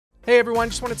Hey everyone,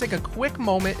 just want to take a quick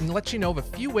moment and let you know of a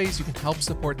few ways you can help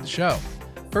support the show.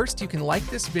 First, you can like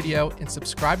this video and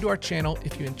subscribe to our channel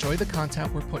if you enjoy the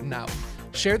content we're putting out.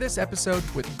 Share this episode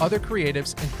with other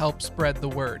creatives and help spread the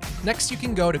word. Next, you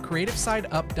can go to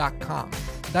creativesideup.com.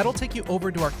 That'll take you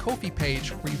over to our Ko-fi page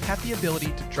where you have the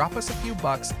ability to drop us a few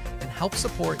bucks and help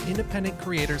support independent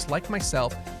creators like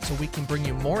myself so we can bring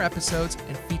you more episodes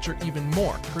and feature even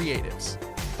more creatives.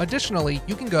 Additionally,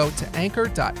 you can go to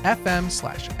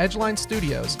anchor.fm/Edgeline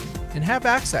Studios and have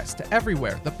access to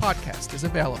everywhere the podcast is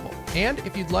available. And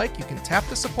if you'd like, you can tap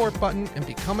the support button and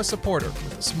become a supporter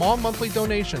with a small monthly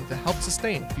donation to help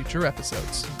sustain future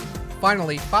episodes.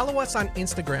 Finally, follow us on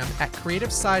Instagram at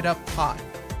CreativeSideUpPod.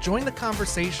 Join the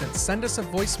conversation, send us a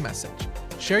voice message.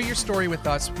 Share your story with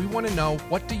us. We want to know,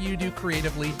 what do you do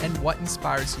creatively and what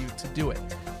inspires you to do it?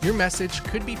 Your message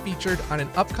could be featured on an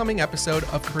upcoming episode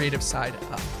of Creative Side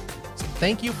Up. So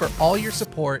thank you for all your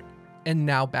support, and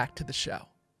now back to the show.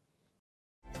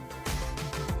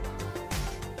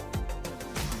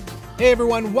 Hey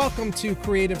everyone, welcome to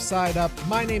Creative Side Up.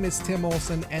 My name is Tim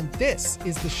Olson, and this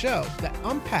is the show that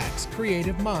unpacks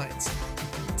creative minds.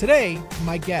 Today,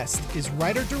 my guest is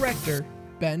writer-director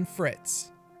Ben Fritz.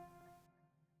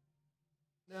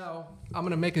 Now, I'm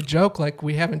going to make a joke like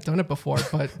we haven't done it before,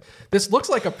 but this looks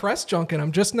like a press junket.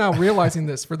 I'm just now realizing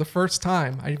this for the first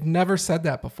time. I've never said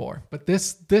that before, but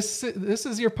this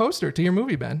is your poster to your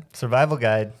movie, Ben. Survival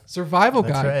guide. Survival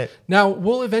guide. That's right. Now,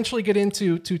 we'll eventually get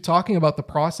into talking about the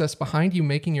process behind you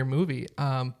making your movie,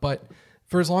 but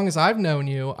for as long as I've known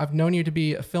you to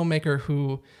be a filmmaker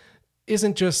who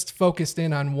isn't just focused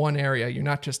in on one area. You're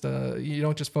not just you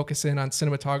don't just focus in on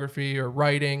cinematography or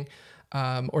writing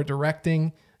or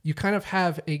directing. You kind of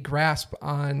have a grasp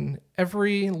on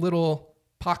every little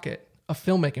pocket of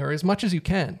filmmaking, or as much as you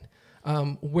can.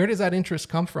 Where does that interest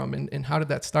come from, and how did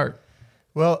that start?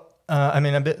 Well,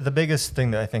 the biggest thing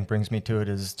that I think brings me to it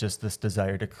is just this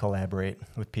desire to collaborate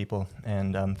with people,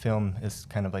 and film is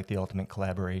kind of like the ultimate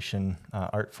collaboration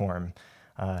art form.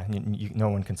 No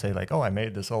one can say like, oh, I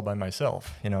made this all by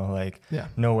myself. Yeah.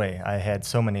 No way. I had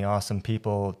so many awesome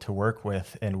people to work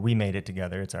with, and we made it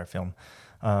together. It's our film.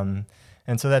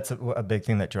 And so that's a big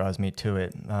thing that draws me to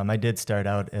it. I did start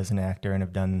out as an actor and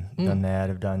have done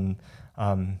that. I've done,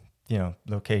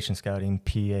 location scouting,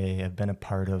 PA. I've been a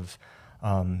part of,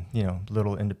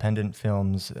 little independent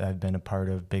films. I've been a part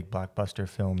of big blockbuster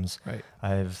films. Right.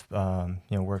 I've,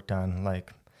 worked on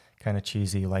like kind of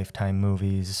cheesy Lifetime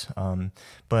movies.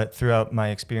 But throughout my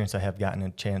experience, I have gotten a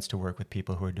chance to work with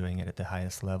people who are doing it at the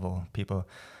highest level,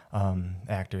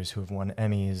 actors who have won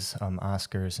Emmys,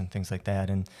 Oscars, and things like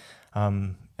that.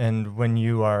 And when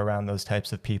you are around those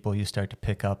types of people, you start to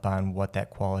pick up on what that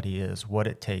quality is, what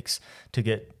it takes to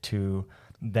get to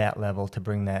that level, to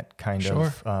bring that kind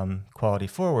of quality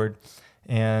forward.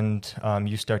 And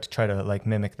you start to try to like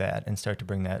mimic that and start to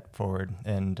bring that forward.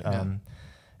 And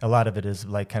a lot of it is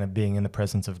like kind of being in the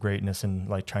presence of greatness and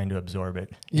like trying to absorb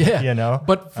it. Yeah.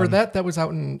 But for that was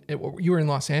out you were in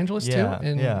Los Angeles too?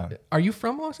 And are you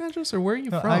from Los Angeles, or where are you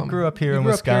from? I grew up here in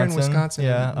Wisconsin.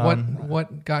 Yeah.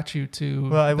 What got you to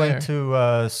Well, I went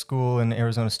to school in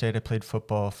Arizona State. I played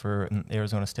football for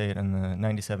Arizona State and the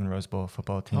 97 Rose Bowl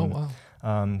football team. Oh, wow.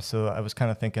 So I was kind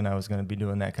of thinking I was going to be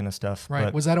doing that kind of stuff. Right.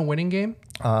 But, was that a winning game?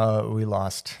 We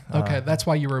lost. Okay. That's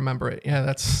why you remember it. Yeah,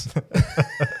 that's...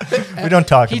 We don't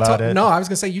talk about it. No, I was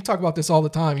going to say, you talk about this all the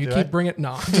time. You keep bringing it.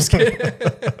 No, I'm just kidding.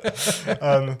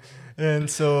 And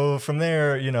so from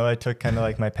there, I took kind of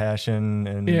like my passion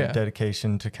and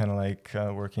dedication to kind of like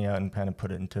working out and kind of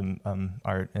put it into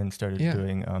art, and started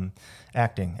doing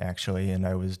acting, actually. And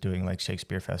I was doing like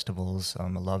Shakespeare festivals. I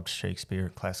loved Shakespeare,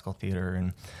 classical theater,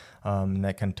 and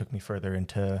that kind of took me further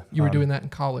into... You were doing that in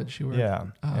college. You were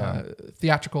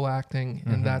theatrical acting,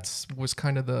 and that was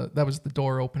the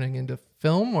door opening into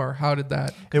film, or how did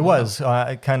that... It was.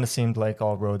 It kind of seemed like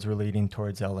all roads were leading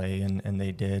towards LA, and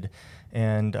they did.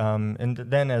 And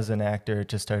then as an actor, it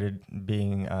just started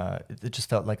being... it just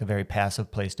felt like a very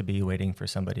passive place to be, waiting for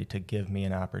somebody to give me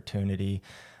an opportunity.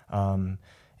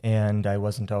 And I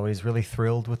wasn't always really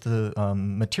thrilled with the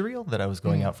material that I was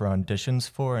going out for auditions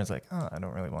for. I was like, I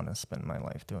don't really want to spend my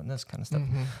life doing this kind of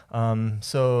stuff.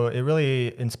 So it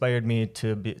really inspired me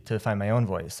to find my own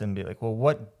voice and be like, well,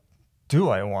 what do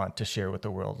I want to share with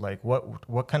the world? Like,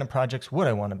 what kind of projects would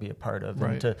I want to be a part of?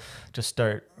 Right. And to just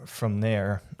start from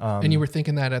there. And you were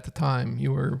thinking that at the time,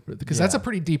 because that's a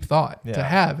pretty deep thought to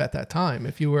have at that time.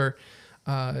 If you were...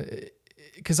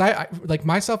 because I like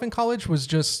myself in college was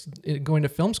just going to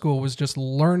film school was just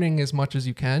learning as much as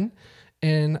you can.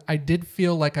 And I did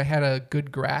feel like I had a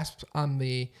good grasp on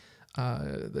the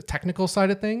the technical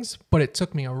side of things, but it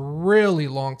took me a really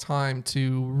long time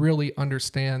to really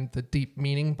understand the deep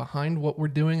meaning behind what we're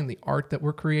doing and the art that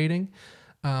we're creating.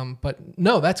 But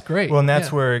no, that's great. Well, and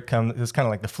that's where it comes. It's kind of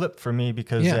like the flip for me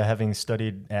because having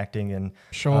studied acting and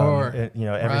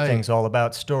everything's all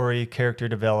about story, character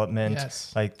development.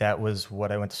 Yes. Like that was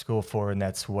what I went to school for, and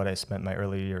that's what I spent my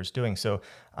early years doing. So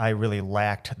I really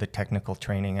lacked the technical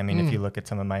training. I mean, if you look at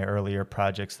some of my earlier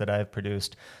projects that I've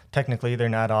produced, technically they're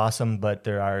not awesome, but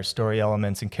there are story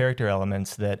elements and character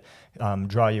elements that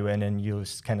draw you in, and you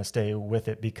kind of stay with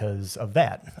it because of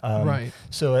that. Right.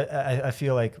 So I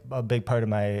feel like a big part of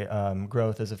my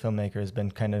growth as a filmmaker has been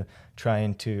kind of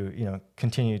trying to,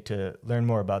 continue to learn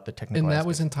more about the technical And that aspects.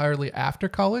 was entirely after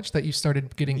college that you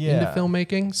started getting into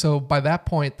filmmaking. So by that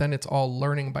point, then it's all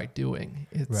learning by doing.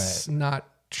 It's not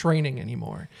training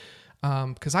anymore.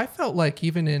 Because I felt like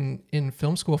even in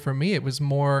film school, for me, it was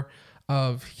more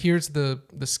of here's the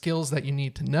skills that you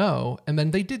need to know. And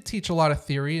then they did teach a lot of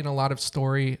theory and a lot of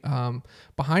story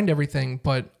behind everything.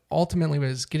 But ultimately it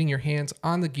was getting your hands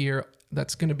on the gear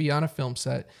that's going to be on a film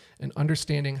set and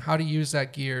understanding how to use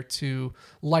that gear to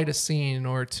light a scene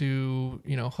or to,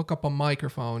 hook up a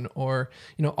microphone or,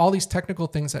 all these technical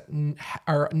things that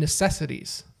are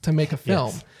necessities to make a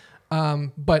film. Yes.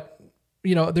 But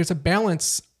there's a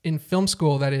balance in film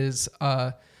school that is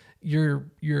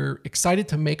you're excited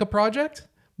to make a project,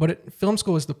 but film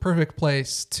school is the perfect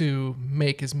place to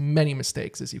make as many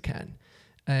mistakes as you can,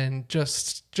 and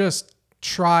just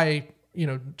try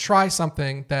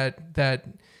something that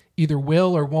either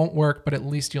will or won't work, but at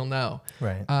least you'll know.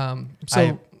 Right.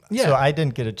 So I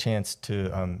didn't get a chance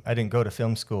to, I didn't go to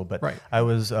film school, but I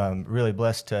was really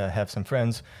blessed to have some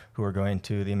friends who were going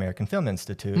to the American Film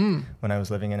Institute when I was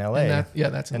living in LA.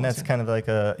 And that's kind of like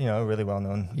a, really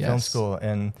well-known film school.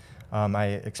 And I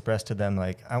expressed to them,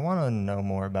 like, I want to know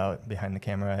more about behind the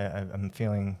camera. I'm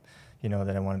feeling,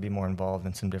 that I want to be more involved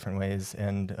in some different ways.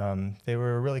 And they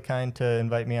were really kind to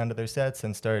invite me onto their sets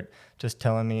and start just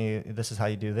telling me, this is how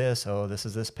you do this. Oh, this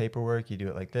is this paperwork. You do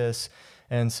it like this.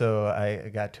 And so I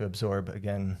got to absorb,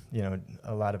 again,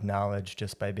 a lot of knowledge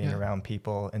just by being around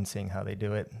people and seeing how they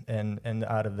do it. And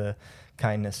out of the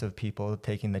kindness of people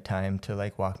taking the time to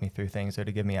like walk me through things or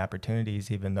to give me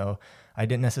opportunities, even though I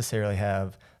didn't necessarily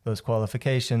have those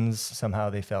qualifications,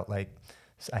 somehow they felt like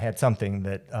I had something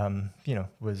that,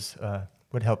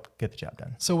 would help get the job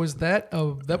done. So was that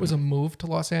was a move to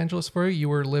Los Angeles for you? You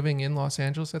were living in Los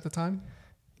Angeles at the time?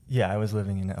 Yeah, I was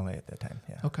living in LA at that time.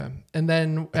 Yeah. Okay. And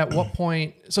then at what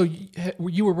point, so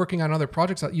you were working on other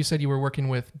projects. You said you were working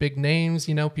with big names,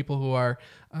 people who are,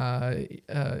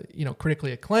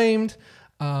 critically acclaimed.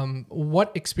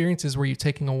 What experiences were you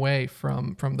taking away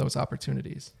from those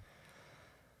opportunities?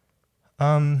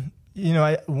 I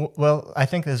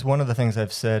think there's one of the things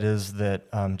I've said is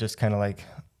that just kind of like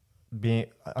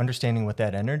understanding what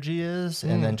that energy is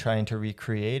and then trying to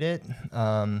recreate it,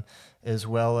 as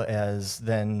well as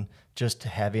then just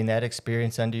having that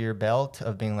experience under your belt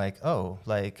of being like, oh,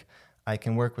 like I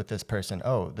can work with this person.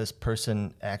 Oh, this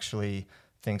person actually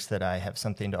thinks that I have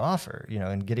something to offer,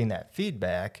 and getting that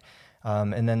feedback.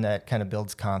 And then that kind of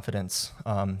builds confidence.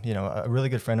 A really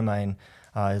good friend of mine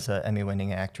is an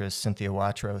Emmy-winning actress, Cynthia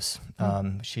Watros.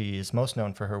 She is most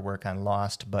known for her work on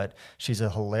Lost, but she's a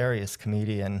hilarious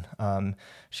comedian.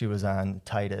 She was on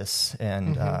Titus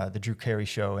and The Drew Carey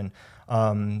Show, and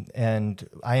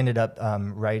I ended up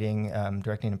writing,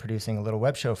 directing, and producing a little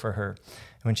web show for her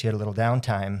when she had a little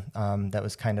downtime. That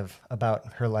was kind of about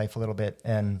her life a little bit,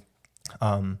 and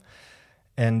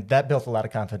that built a lot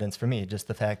of confidence for me. Just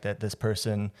the fact that this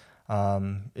person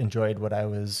enjoyed what I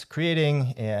was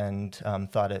creating and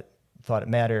thought it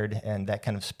mattered, and that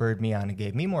kind of spurred me on and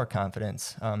gave me more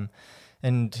confidence. So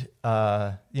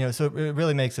it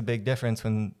really makes a big difference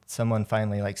when someone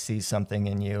finally like sees something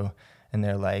in you and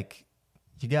they're like,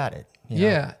 you got it.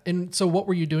 Yeah. And so what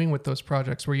were you doing with those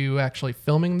projects? Were you actually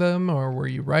filming them, or were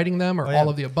you writing them, or all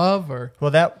of the above? Or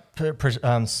well, that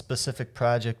specific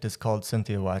project is called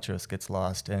Cynthia Watros Gets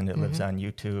Lost, and it lives on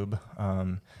YouTube.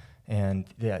 And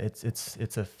yeah,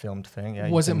 it's a filmed thing. Yeah,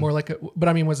 was it more like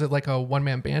was it like a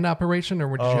one-man band operation,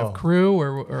 or did you have crew,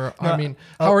 or no,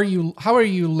 how are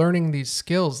you learning these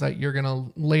skills that you're going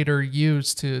to later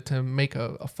use to make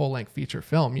a full-length feature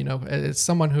film? As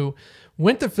someone who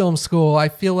went to film school, I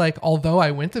feel like although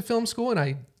I went to film school and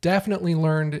I definitely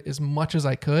learned as much as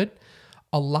I could,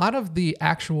 a lot of the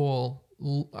actual,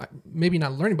 maybe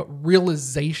not learning, but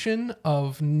realization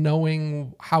of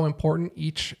knowing how important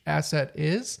each asset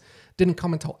is didn't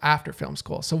come until after film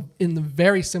school. So in the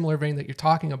very similar vein that you're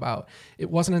talking about,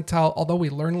 it wasn't until, although we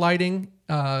learned lighting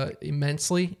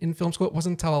immensely in film school, it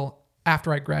wasn't until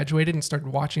after I graduated and started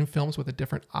watching films with a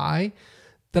different eye,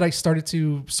 that I started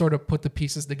to sort of put the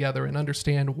pieces together and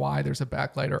understand why there's a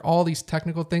backlight or all these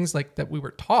technical things like that we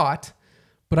were taught,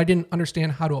 but I didn't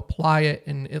understand how to apply it.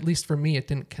 And at least for me, it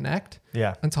didn't connect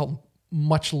until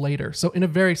much later. So in a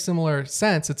very similar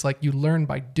sense, it's like you learn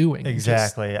by doing.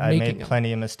 Exactly. I made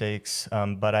plenty of mistakes,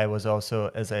 but I was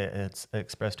also, as I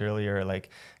expressed earlier, like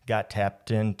got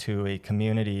tapped into a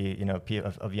community, you know,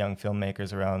 of young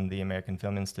filmmakers around the American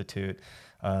Film Institute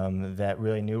that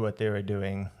really knew what they were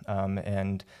doing.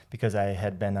 And because I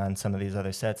had been on some of these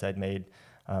other sets, I'd made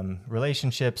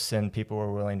relationships, and people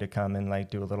were willing to come and like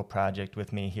do a little project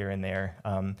with me here and there.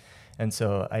 And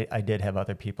so I did have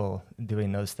other people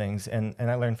doing those things, and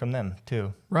I learned from them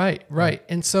too. Right.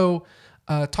 And so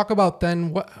talk about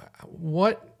then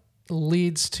what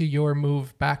leads to your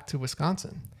move back to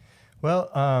Wisconsin?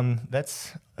 Well,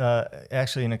 that's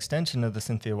actually an extension of the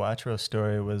Cynthia Wattrow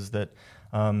story, was that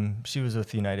she was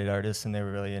with United Artists, and they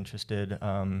were really interested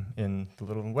in the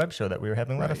little web show that we were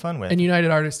having a lot of fun with. And United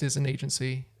Artists is an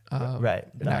agency. Right.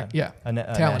 A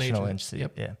national agency.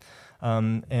 Yep. Yeah.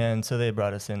 And so they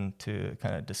brought us in to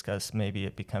kind of discuss maybe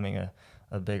it becoming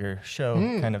a bigger show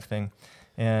kind of thing.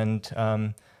 And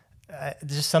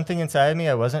just something inside me,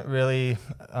 I wasn't really,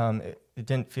 it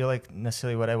didn't feel like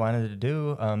necessarily what I wanted to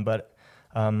do, but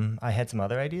I had some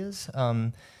other ideas.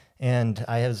 And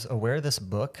I was aware of this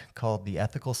book called The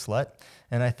Ethical Slut,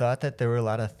 and I thought that there were a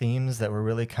lot of themes that were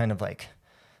really kind of like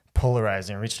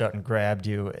polarizing, reached out and grabbed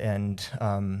you, and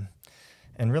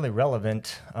really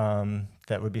relevant,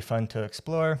 that would be fun to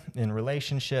explore in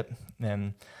relationship.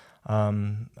 And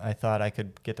I thought I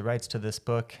could get the rights to this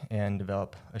book and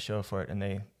develop a show for it, and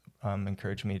they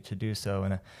encouraged me to do so.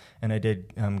 And I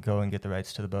did go and get the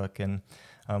rights to the book, and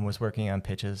was working on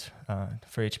pitches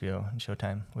for HBO and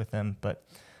Showtime with them. But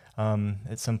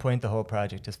at some point, the whole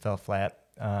project just fell flat.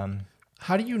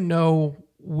 How do you know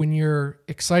when you're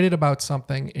excited about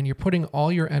something and you're putting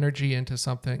all your energy into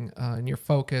something and your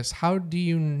focus? How do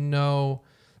you know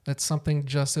that something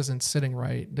just isn't sitting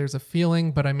right? There's a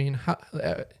feeling, but I mean,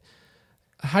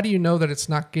 how do you know that it's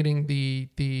not getting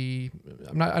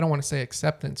I don't want to say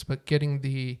acceptance, but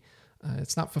getting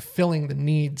it's not fulfilling the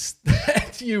needs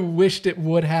that you wished it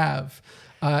would have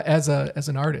as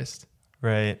an artist?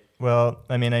 Right. Well,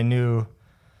 I mean, I knew.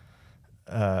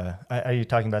 Are you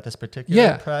talking about this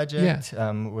particular project?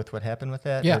 Yeah. With what happened with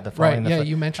that? Yeah. Right. Yeah.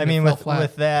 You mentioned. I mean,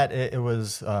 with that, it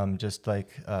was just like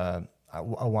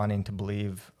wanting to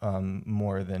believe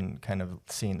more than kind of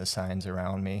seeing the signs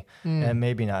around me, and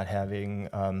maybe not having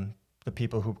the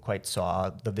people who quite saw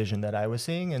the vision that I was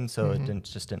seeing, and so it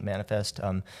didn't manifest.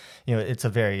 It's a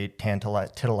very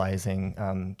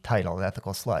tantalizing title, The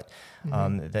Ethical Slut.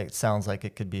 That sounds like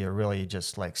it could be a really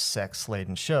just like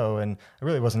sex-laden show, and I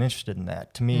really wasn't interested in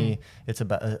that. To me, it's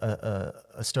about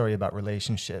a story about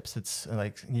relationships. It's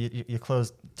like you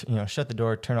close, shut the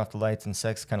door, turn off the lights, and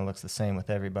sex kind of looks the same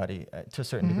with everybody to a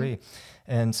certain degree.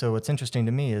 And so what's interesting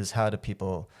to me is how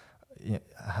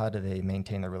do they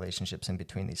maintain their relationships in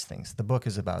between these things? The book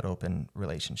is about open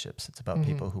relationships. It's about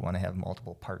people who want to have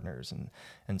multiple partners.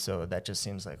 And so that just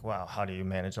seems like, wow, how do you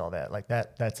manage all that? Like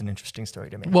that's an interesting story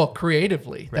to me. Well,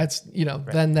 creatively, that's,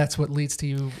 then that's what leads to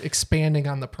you expanding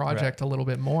on the project a little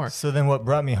bit more. So then what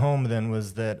brought me home then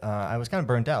was that I was kind of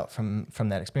burnt out from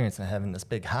that experience and having this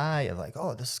big high of like,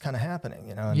 oh, this is kind of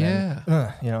happening,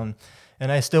 then,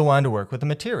 and I still wanted to work with the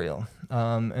material.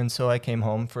 And so I came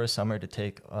home for a summer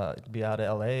to be out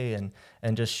of LA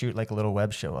and just shoot like a little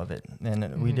web show of it.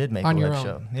 And we did make a web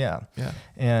show. Yeah.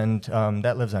 And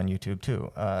that lives on YouTube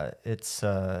too.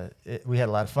 We had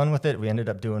a lot of fun with it. We ended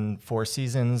up doing 4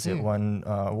 seasons. It won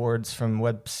awards from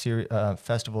web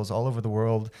festivals all over the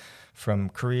world, from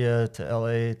Korea to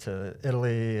LA to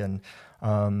Italy.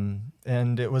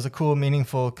 And it was a cool,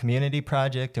 meaningful community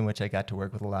project in which I got to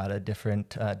work with a lot of different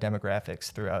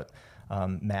demographics throughout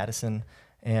Madison,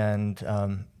 and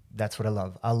that's what I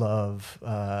love.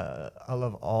 I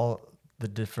love all the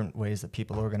different ways that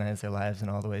people organize their lives and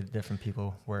all the way that different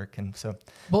people work. And so,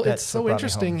 well, it's so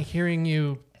interesting hearing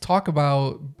you talk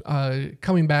about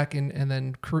coming back and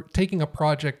then taking a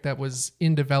project that was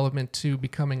in development to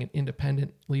becoming an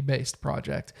independently based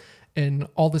project. And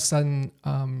all of a sudden,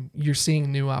 you're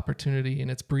seeing new opportunity and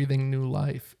it's breathing new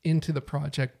life into the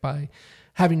project by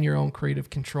having your own creative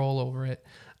control over it.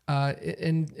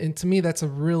 And to me, that's a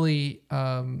really,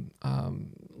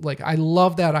 I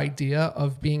love that idea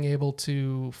of being able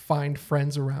to find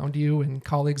friends around you and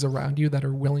colleagues around you that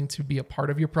are willing to be a part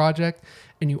of your project,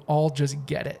 and you all just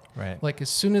get it. Right. Like as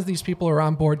soon as these people are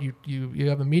on board, you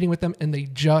have a meeting with them and they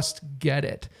just get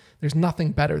it. there's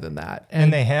nothing better than that.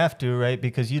 And they have to, right?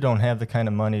 Because you don't have the kind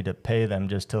of money to pay them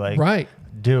just to like right.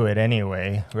 do it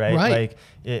anyway, right? Right. Like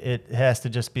it has to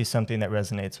just be something that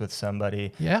resonates with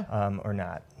somebody, or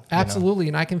not. Absolutely.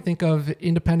 And I can think of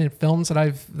independent films that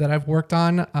I've worked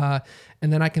on.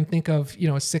 And then I can think of,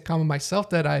 a sitcom of myself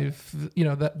that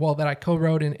that I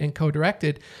co-wrote and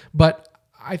co-directed. But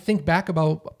I think back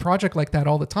about a project like that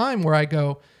all the time where I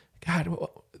go, God,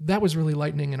 that was really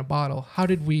lightning in a bottle. How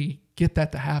did we get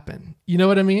that to happen? You know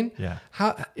what I mean? Yeah.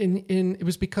 It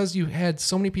was because you had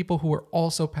so many people who were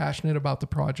also passionate about the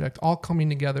project, all coming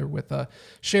together with a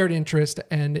shared interest,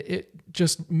 and it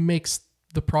just makes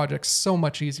the project so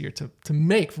much easier to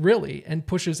make, really, and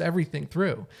pushes everything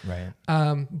through. Right.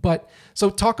 But so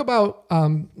talk about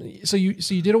so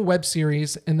you did a web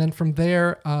series, and then from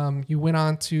there you went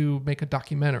on to make a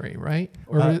documentary, right?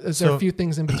 Or is there a few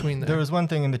things in between there? There was one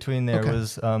thing in between there. Okay.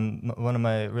 Was one of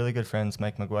my really good friends,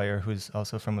 Mike McGuire, who's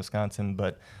also from Wisconsin,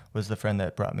 but was the friend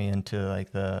that brought me into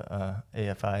like the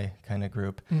AFI kind of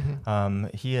group. Mm-hmm.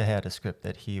 He had a script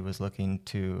that he was looking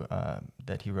to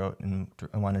that he wrote and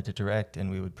wanted to direct, and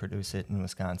we would produce it in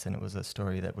Wisconsin. It was a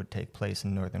story that would take place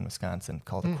in northern Wisconsin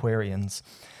called Aquarians.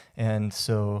 And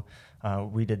so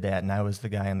we did that, and I was the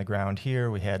guy on the ground here.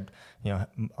 We had,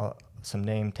 some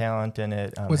name talent in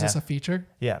it. Was this a feature?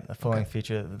 Yeah, a full-length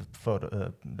feature. The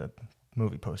photo, the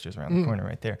movie posters around the corner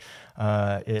right there.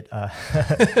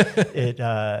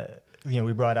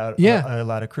 We brought out a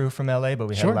lot of crew from LA, but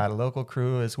we had a lot of local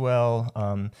crew as well.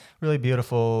 Really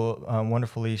beautiful,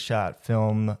 wonderfully shot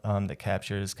film that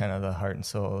captures kind of the heart and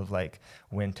soul of like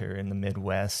winter in the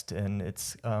Midwest. And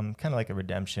it's kind of like a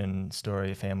redemption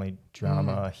story, a family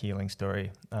drama, a healing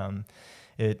story.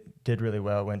 It did really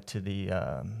well. Went to the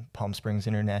Palm Springs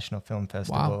International Film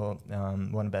Festival,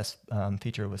 won Best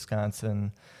Feature of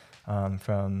Wisconsin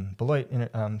from Beloit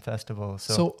Festival.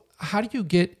 So how do you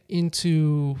get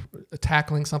into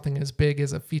tackling something as big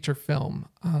as a feature film?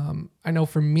 I know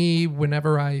for me,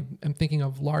 whenever I am thinking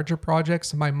of larger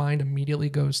projects, my mind immediately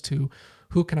goes to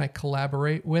who can I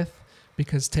collaborate with,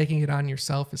 because taking it on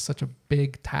yourself is such a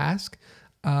big task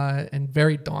and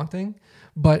very daunting.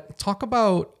 But talk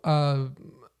about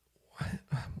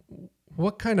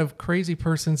what kind of crazy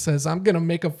person says, I'm going to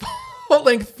make a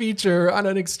full-length feature on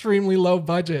an extremely low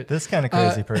budget. This kind of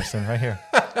crazy person right here.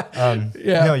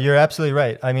 No, you're absolutely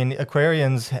right. I mean,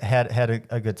 Aquarians had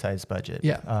a good sized budget.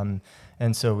 Yeah.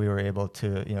 And so we were able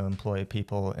to, employ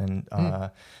people and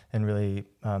really,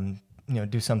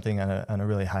 do something on a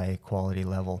really high quality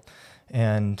level.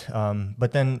 And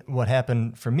but then what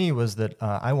happened for me was that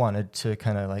I wanted to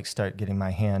kind of like start getting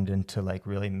my hand into like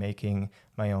really making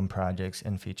my own projects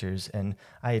and features, and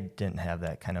I didn't have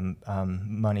that kind of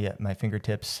money at my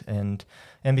fingertips, and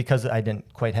because I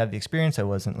didn't quite have the experience, I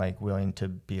wasn't like willing to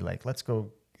be like, let's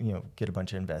go get a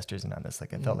bunch of investors in on this.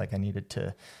 Like I felt like I needed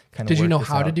to kind of. Did you know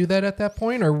how to do that at that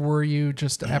point, or were you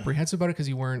just apprehensive about it because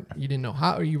you didn't know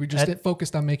how, or you were just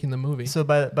focused on making the movie? So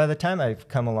by the time I've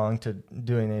come along to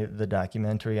doing the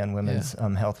documentary on women's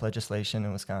health legislation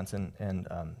in Wisconsin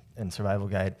and survival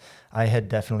guide, I had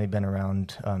definitely been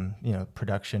around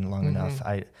production long enough.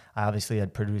 I obviously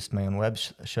had produced my own web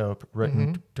show,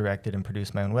 written, directed, and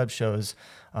produced my own web shows,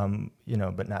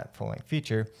 but not full-length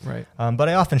feature. Right. But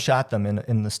I often shot them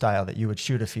in the style that you would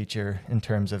shoot a feature in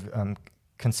terms of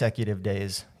consecutive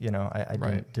days. I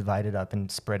didn't divide it up and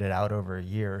spread it out over a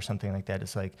year or something like that.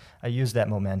 It's like I used that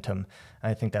momentum.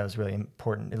 I think that was really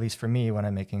important, at least for me when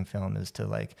I'm making film, is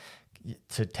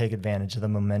to take advantage of the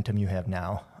momentum you have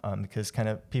now, because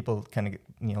people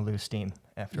lose steam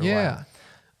after a while.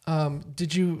 Yeah.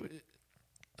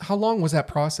 How long was that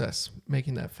process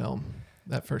making that film,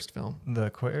 that first film? The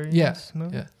Aquarius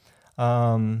movie? Yeah.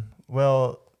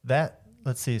 Well,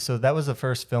 let's see. So that was the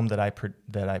first film that I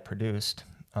produced.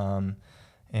 And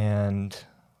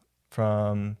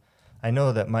I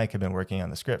know that Mike had been working on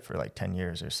the script for like 10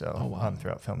 years or so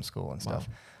throughout film school and stuff.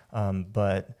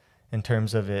 But in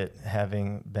terms of it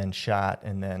having been shot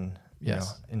and then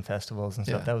in festivals and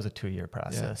stuff, that was a 2-year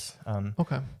process.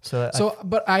 Okay.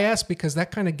 But I asked because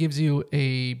that kind of gives you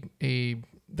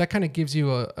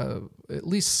at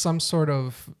least some sort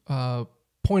of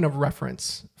point of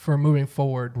reference for moving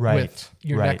forward with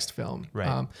your next film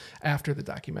after the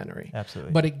documentary.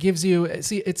 Absolutely. But it gives you,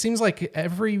 it seems like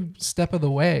every step of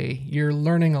the way you're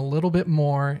learning a little bit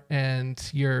more, and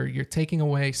you're taking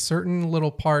away certain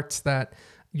little parts that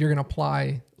you're going to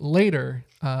apply later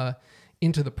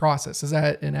into the process. Is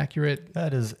that an accurate?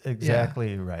 That is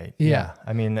exactly right. Yeah.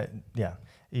 I mean,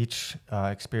 each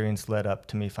experience led up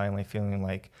to me finally feeling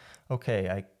like, okay,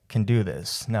 I can do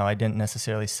this. Now, I didn't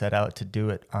necessarily set out to do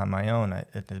it on my own.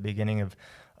 At the beginning of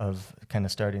kind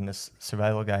of starting this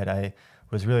survival guide, I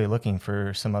was really looking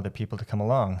for some other people to come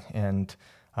along, and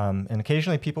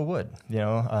occasionally people would,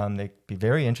 they'd be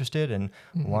very interested and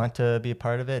want to be a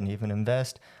part of it and even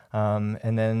invest.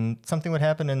 And then something would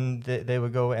happen and they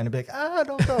would go and I'd be like,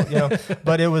 don't go,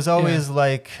 but it was always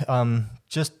like,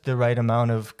 just the right amount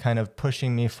of kind of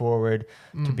pushing me forward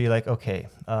to be like, okay,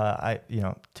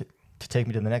 to take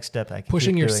me to the next step. I can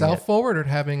pushing keep doing yourself it. forward, or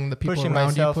having the people pushing around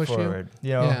myself you push forward,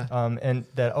 you? And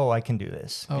that, I can do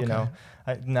this, Okay.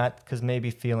 Not because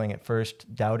maybe feeling at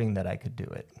first doubting that I could do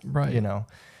it, Right.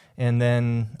 And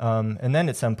then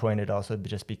at some point it also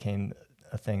just became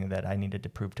a thing that I needed to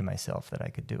prove to myself that I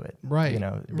could do it, Right.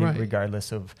 Right.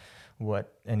 regardless of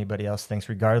what anybody else thinks,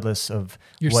 regardless of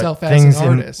yourself what as things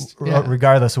an artist,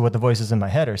 regardless of what the voices in my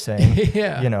head are saying.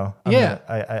 Yeah.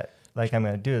 I'm going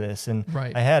to do this. And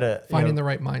right. I had finding the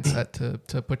right mindset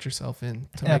to put yourself in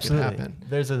to make it happen.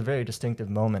 There's a very distinctive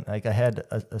moment. Like I had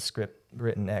a script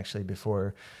written actually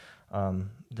before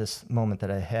this moment that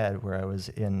I had, where I was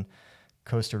in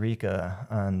Costa Rica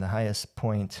on the highest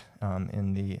point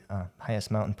in the highest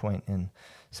mountain point in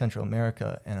Central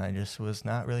America. And I just was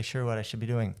not really sure what I should be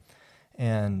doing.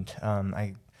 And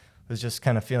I was just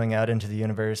kind of feeling out into the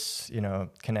universe,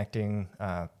 connecting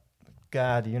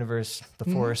God, the universe, the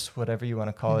force, whatever you want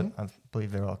to call it. I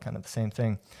believe they're all kind of the same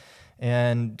thing.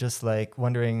 And just like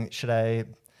wondering, is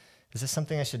this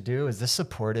something I should do? Is this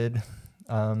supported?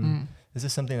 Is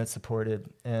this something that's supported?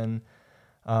 And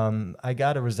I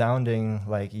got a resounding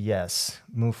yes,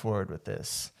 move forward with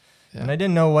this. Yeah. And I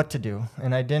didn't know what to do.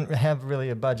 And I didn't have really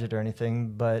a budget or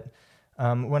anything. But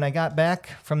when I got back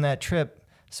from that trip,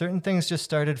 certain things just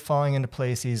started falling into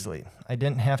place easily. I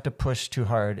didn't have to push too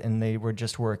hard, and they were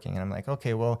just working. And I'm like,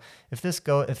 okay, well, if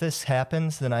this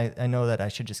happens, then I know that I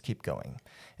should just keep going,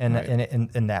 and right.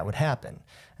 and that would happen.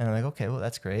 And I'm like, okay, well,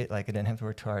 that's great. Like I didn't have to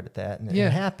work too hard at that, and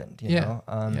it happened. You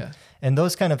know? And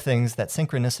those kind of things, that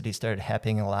synchronicity started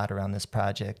happening a lot around this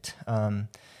project.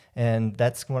 And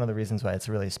that's one of the reasons why it's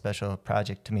a really special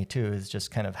project to me too, is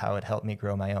just kind of how it helped me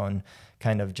grow my own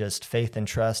kind of just faith and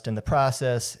trust in the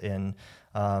process, and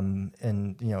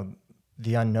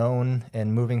the unknown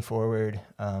and moving forward.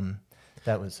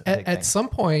 That was a big thing. At some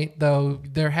point though,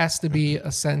 there has to be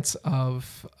a sense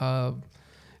of,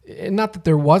 not that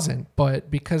there wasn't, but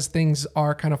because things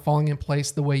are kind of falling in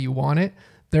place the way you want it,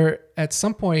 there at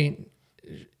some point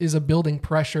is a building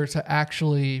pressure to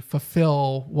actually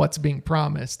fulfill what's being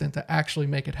promised and to actually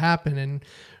make it happen. And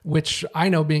which I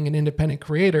know, being an independent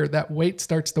creator, that weight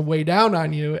starts to weigh down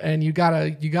on you, and you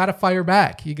gotta fire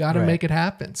back. You gotta make it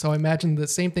happen. So I imagine the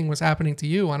same thing was happening to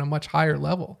you on a much higher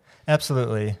level.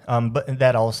 Absolutely. But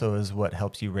that also is what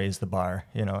helps you raise the bar,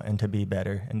 and to be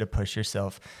better and to push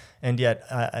yourself. And yet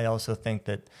I also think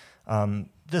that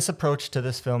this approach to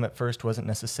this film at first wasn't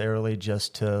necessarily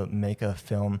just to make a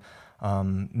film.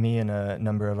 Me and a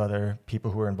number of other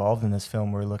people who were involved in this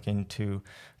film were looking to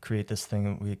create this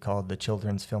thing we called the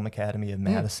Children's Film Academy of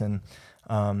Madison.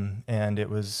 And it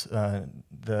was,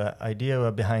 the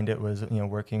idea behind it was,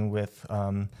 working with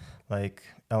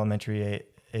elementary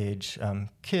age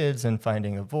kids and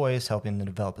finding a voice, helping them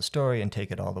develop a story and take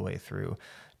it all the way through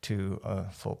to a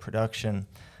full production,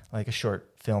 like a short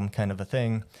film kind of a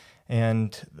thing.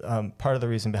 And part of the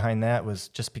reason behind that was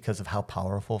just because of how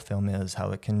powerful film is,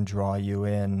 how it can draw you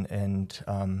in.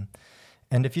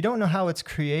 And if you don't know how it's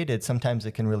created, sometimes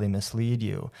it can really mislead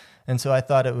you. And so I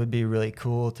thought it would be really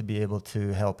cool to be able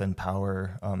to help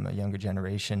empower a younger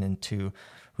generation into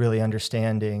really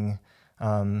understanding,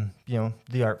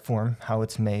 the art form, how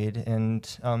it's made,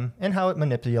 and how it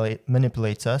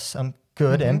manipulates us,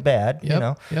 good and bad,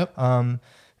 and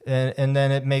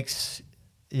then it makes...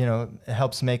 it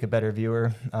helps make a better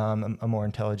viewer, a more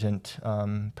intelligent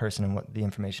person in what the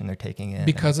information they're taking in.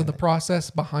 Because of the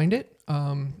process behind it,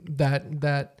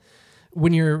 that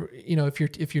when you're,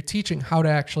 if you're teaching how to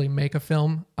actually make a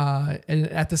film, and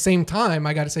at the same time,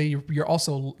 I got to say,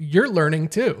 you're learning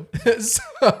too.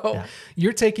 So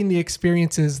you're taking the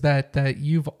experiences that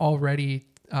you've already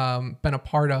been a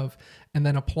part of, and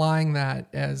then applying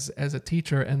that as a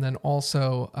teacher, and then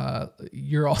also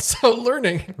you're also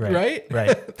learning, right?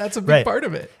 That's a big part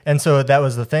of it. And so that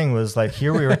was the thing, was like,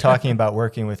 here we were talking about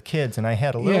working with kids, and I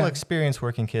had a little experience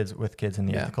working with kids in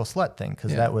the ethical slut thing,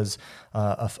 because that was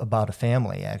about a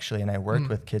family actually, and I worked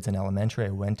with kids in elementary.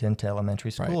 I went into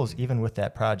elementary schools even with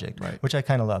that project, which I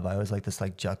kind of love. I always like this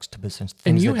juxtaposition.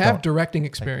 And you have directing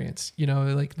experience, they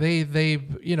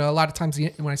a lot of times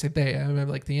when I say they, I mean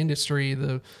like the industry,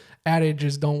 the adage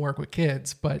is don't work with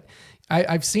kids, but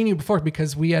I've seen you before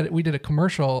because we did a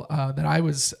commercial that I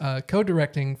was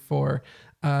co-directing for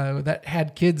that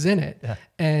had kids in it. Yeah.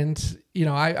 And, you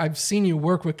know, I've seen you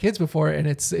work with kids before, and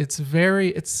it's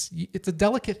a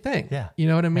delicate thing. Yeah. You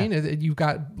know what I mean? Yeah. You've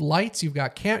got lights, you've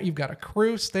got you've got a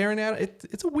crew staring at it.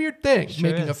 It's a weird thing, Sure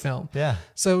making a is. film. Yeah.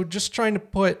 So just trying to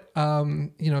put,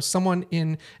 you know, someone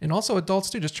in, and also adults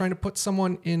too, just trying to put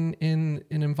someone in an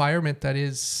environment that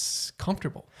is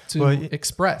comfortable to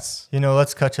express. You know,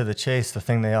 let's cut to the chase. The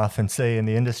thing they often say in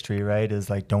the industry, right, is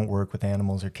like, don't work with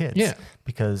animals or kids. Yeah.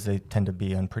 Because they tend to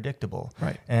be unpredictable.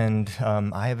 Right. And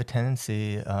I have a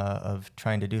tendency of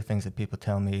trying to do things that people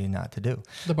tell me not to do.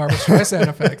 The Barbra Streisand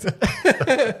effect.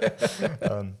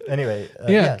 Anyway,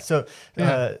 Yeah. So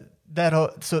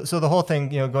so the whole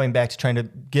thing, you know, going back to trying to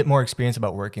get more experience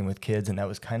about working with kids, and that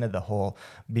was kind of the whole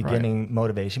beginning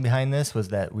motivation behind this, was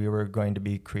that we were going to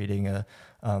be creating an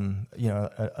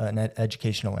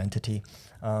educational entity,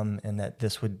 and that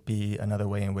this would be another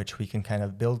way in which we can kind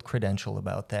of build credential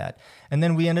about that. And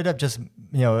then we ended up just,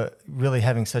 you know, really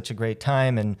having such a great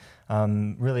time, and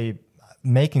really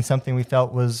making something we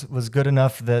felt was good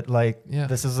enough that, like,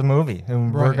 this is a movie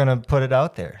and we're going to put it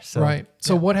out there. So, right.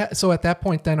 So so at that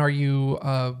point then, are you,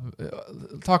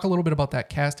 talk a little bit about that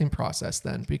casting process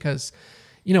then, because,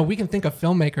 you know, we can think of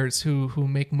filmmakers who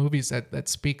make movies that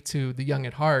speak to the young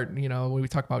at heart. You know, we were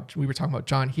talking about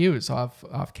John Hughes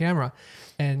off camera,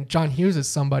 and John Hughes is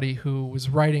somebody who was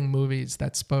writing movies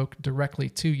that spoke directly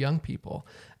to young people,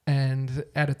 and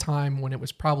at a time when it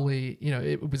was probably, you know,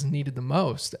 it was needed the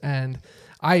most. And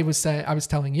I was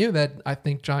telling you that I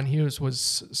think John Hughes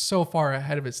was so far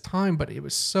ahead of his time, but it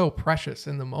was so precious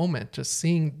in the moment, just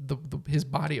seeing his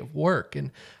body of work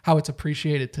and how it's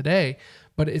appreciated today.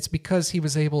 But it's because he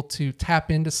was able to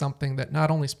tap into something that not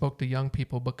only spoke to young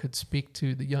people, but could speak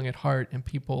to the young at heart, and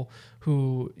people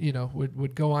who, you know,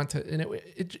 would go on to, and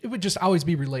it would just always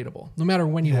be relatable. No matter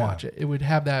when you watch it, it would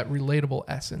have that relatable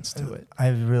essence to it. I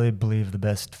really believe the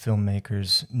best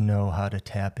filmmakers know how to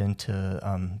tap into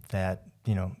that,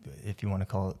 you know, if you want to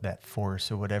call it that force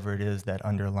or whatever it is, that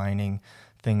underlining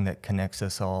thing that connects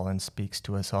us all and speaks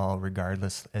to us all,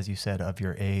 regardless, as you said, of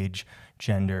your age,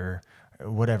 gender,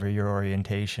 whatever your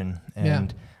orientation.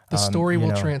 And the story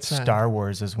will transcend. Star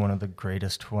Wars is one of the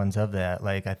greatest ones of that.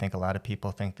 Like, I think a lot of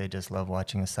people think they just love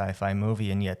watching a sci-fi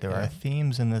movie, and yet there are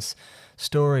themes in this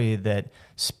story that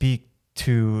speak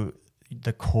to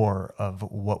the core of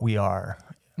what we are.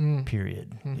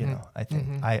 Period. Mm-hmm. You know, I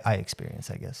think I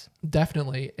experience, I guess.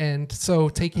 Definitely. And so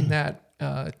taking that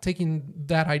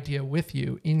idea with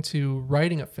you into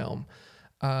writing a film.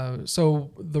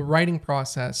 So the writing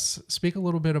process, speak a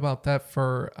little bit about that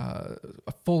for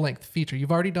a full-length feature.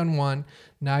 You've already done one.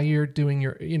 Now you're doing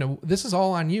your, you know, this is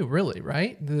all on you, really,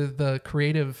 right? The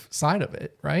creative side of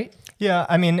it, right? Yeah,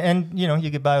 I mean, and, you know, you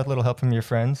get by with a little help from your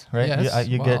friends, right? Yes,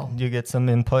 you get some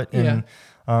input, and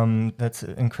that's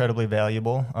incredibly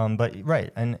valuable. But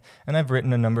right, and I've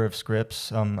written a number of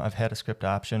scripts. I've had a script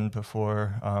option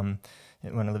before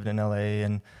when I lived in LA,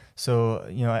 and so,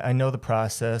 you know, I know the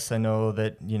process. I know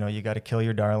that, you know, you got to kill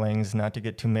your darlings, not to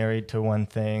get too married to one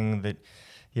thing. That,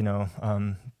 you know,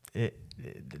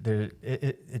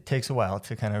 it takes a while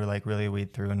to kind of like really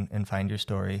weed through and find your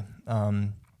story.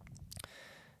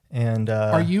 And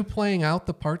are you playing out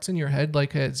the parts in your head,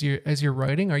 like as you're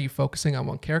writing? Are you focusing on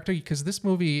one character? Because this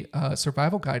movie,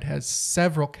 Survival Guide, has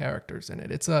several characters in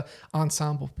it. It's a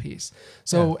ensemble piece.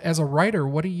 So as a writer,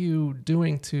 what are you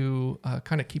doing to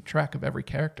kind of keep track of every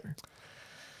character?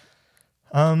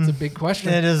 It's a big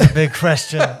question. It is a big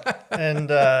question, and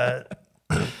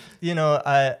you know,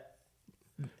 I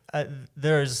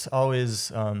there's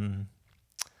always.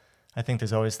 I think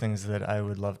there's always things that I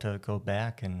would love to go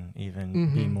back and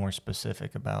even be more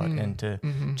specific about, and to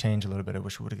change a little bit. I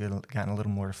wish we would have gotten a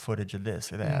little more footage of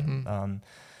this or that,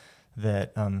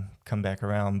 that come back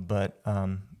around. But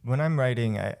when I'm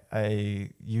writing, I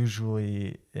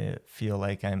usually feel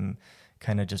like I'm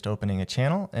kind of just opening a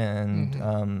channel and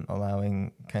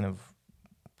allowing kind of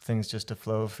things just to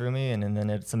flow through me, and then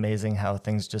it's amazing how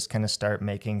things just kind of start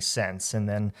making sense, and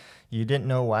then you didn't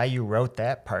know why you wrote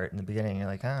that part in the beginning. You're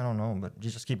like, I don't know, but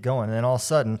you just keep going, and then all of a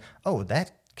sudden, oh,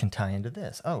 that can tie into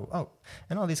this. Oh,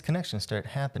 and all these connections start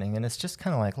happening, and it's just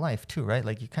kind of like life too, right?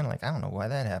 Like, you kind of like, I don't know why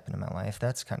that happened in my life.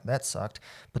 That sucked,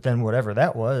 but then whatever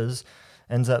that was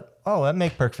ends up, oh, that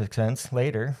makes perfect sense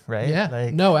later, right? Yeah,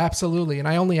 like, no, absolutely. And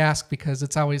I only ask because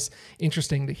it's always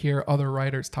interesting to hear other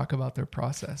writers talk about their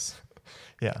process.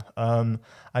 Yeah. I'm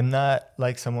not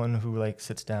like someone who like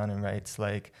sits down and writes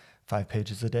like 5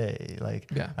 pages a day. Like,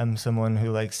 Yeah. I'm someone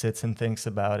who like sits and thinks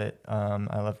about it.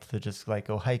 I love to just like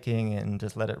go hiking and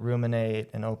just let it ruminate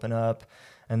and open up.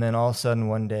 And then all of a sudden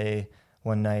one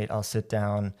night I'll sit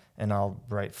down and I'll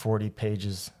write 40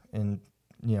 pages and,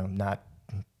 not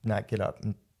get up.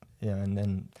 And, and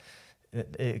then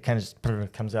it kind of just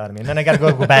comes out of me. And then I got to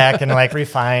go back and like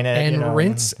refine it. And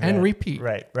rinse and repeat.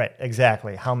 Right.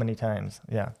 Exactly. How many times?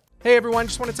 Yeah. Hey everyone,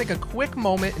 just want to take a quick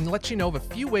moment and let you know of a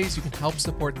few ways you can help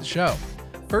support the show.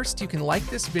 First, you can like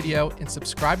this video and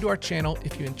subscribe to our channel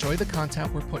if you enjoy the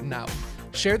content we're putting out.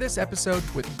 Share this episode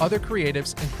with other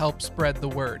creatives and help spread the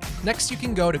word. Next, you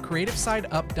can go to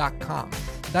creativesideup.com.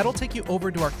 That'll take you over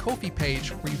to our Ko-fi page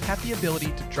where you have the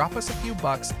ability to drop us a few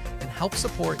bucks and help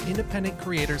support independent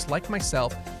creators like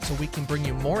myself so we can bring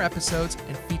you more episodes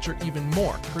and feature even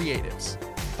more creatives.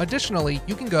 Additionally,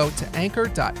 you can go to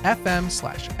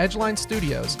anchor.fm/Edgeline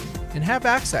Studios and have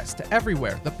access to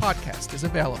everywhere the podcast is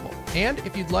available. And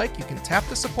if you'd like, you can tap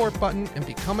the support button and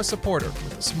become a supporter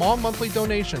with a small monthly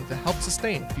donation to help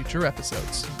sustain future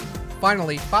episodes.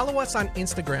 Finally, follow us on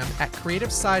Instagram at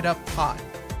CreativeSideUpPod.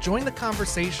 Join the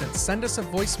conversation, send us a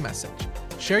voice message.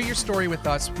 Share your story with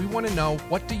us. We want to know,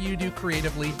 what do you do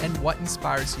creatively and what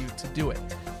inspires you to do it?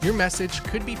 Your message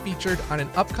could be featured on an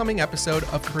upcoming episode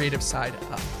of Creative Side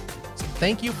Up. So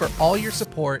thank you for all your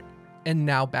support, and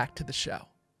now back to the show.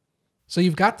 So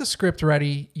you've got the script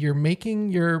ready, you're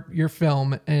making your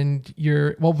film, and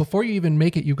before you even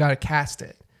make it, you've got to cast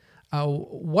it.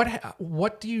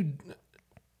 What do you,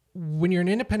 when you're an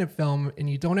independent film and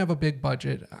you don't have a big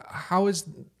budget,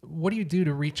 what do you do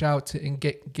to reach out to and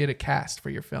get a cast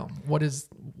for your film? What is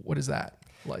that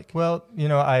like? Well,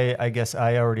 I guess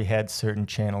I already had certain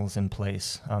channels in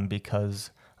place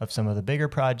because of some of the bigger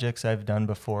projects I've done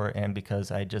before, and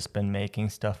because I'd just been making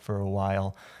stuff for a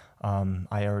while.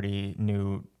 I already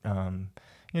knew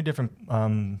different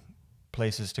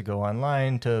places to go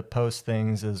online to post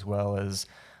things, as well as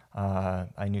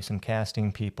I knew some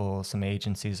casting people, some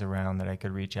agencies around that I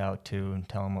could reach out to and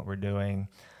tell them what we're doing.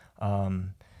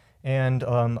 And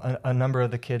a number of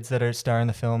the kids that are starring in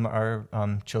the film are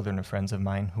children of friends of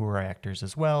mine who are actors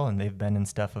as well, and they've been in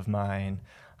stuff of mine.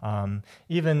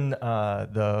 Even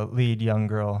the lead young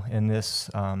girl in this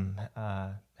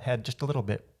had just a little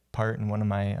bit part in one of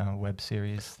my web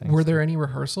series things. Were there any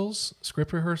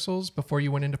script rehearsals before you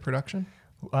went into production?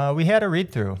 We had a read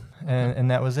through,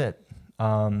 and that was it.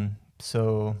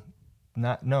 So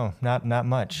not much. Not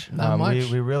much.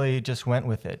 We really just went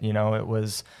with it. It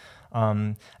was.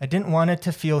 I didn't want it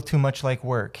to feel too much like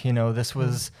work. This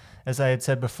was, as I had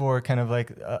said before, kind of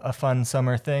like a fun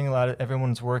summer thing.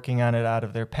 Everyone's working on it out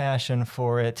of their passion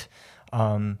for it.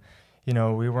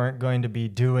 We weren't going to be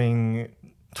doing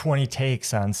 20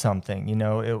 takes on something.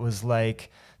 It was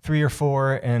like 3 or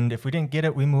 4, and if we didn't get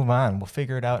it, we move on. We'll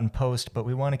figure it out in post, but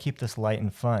we want to keep this light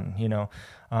and fun.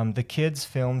 The kids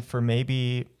filmed for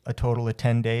maybe a total of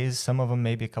 10 days. Some of them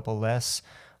maybe a couple less.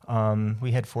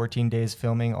 We had 14 days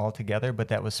filming altogether, but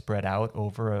that was spread out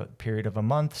over a period of a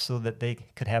month so that they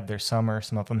could have their summer.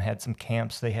 Some of them had some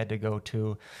camps they had to go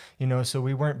to, so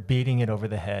we weren't beating it over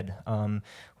the head.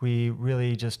 We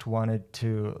really just wanted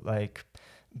to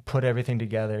put everything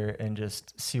together and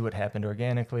just see what happened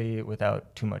organically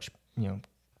without too much,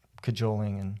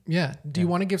 cajoling. And Do you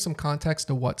want to give some context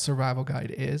to what Survival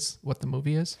Guide is, what the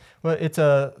movie is? Well, it's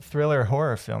a thriller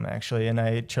horror film, actually, and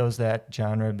I chose that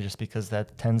genre just because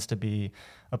that tends to be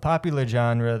a popular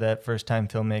genre that first-time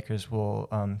filmmakers will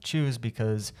choose,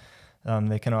 because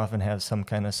they can often have some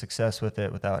kind of success with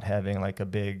it without having like a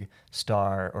big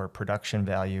star or production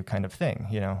value kind of thing.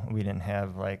 We didn't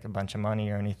have like a bunch of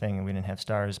money or anything, and we didn't have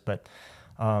stars, but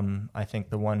I think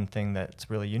the one thing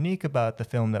that's really unique about the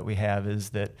film that we have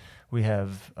is that we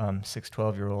have 6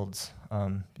 12-year-olds,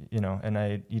 and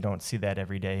you don't see that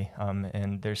every day.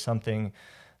 And there's something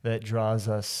that draws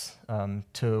us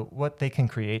to what they can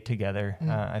create together.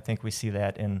 I think we see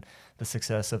that in the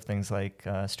success of things like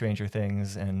Stranger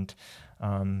Things and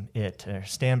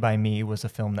Stand By Me was a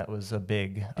film that was a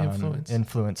big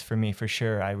influence for me, for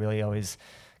sure. I really always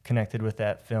connected with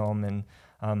that film, and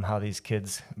how these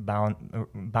kids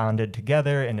bonded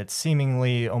together, and it's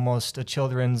seemingly almost a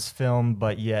children's film,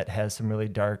 but yet has some really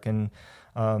dark and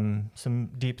some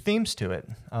deep themes to it.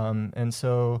 And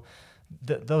so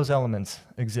those elements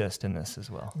exist in this as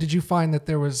well. Did you find that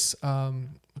there was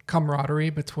camaraderie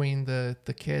between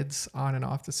the kids on and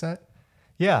off the set?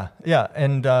 Yeah.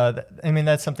 And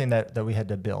that's something that we had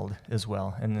to build as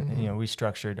well. And we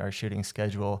structured our shooting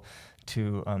schedule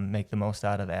to make the most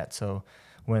out of that. So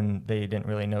when they didn't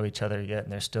really know each other yet,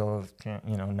 and they're still,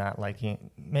 you know, not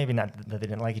liking, maybe not that they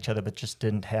didn't like each other, but just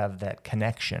didn't have that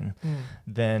connection,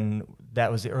 then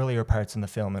that was the earlier parts in the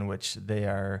film in which they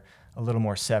are a little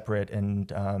more separate and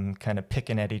kind of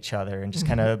picking at each other and just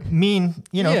kind of mean,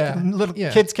 you know, little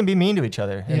kids can be mean to each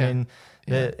other. I mean,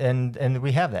 and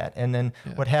we have that. And then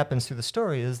what happens through the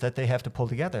story is that they have to pull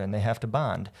together and they have to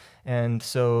bond. And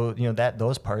so, you know,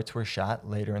 those parts were shot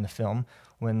later in the film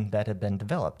when that had been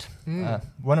developed.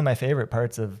 One of my favorite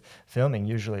parts of filming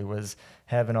usually was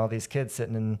having all these kids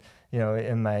sitting in, you know,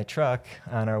 in my truck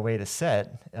on our way to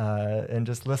set, and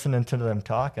just listening to them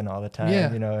talking all the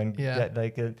time, you know, and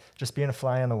just being a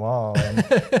fly on the wall, and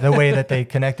the way that they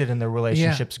connected and their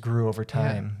relationships grew over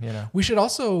time, you know. We should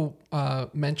also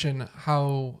mention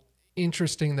how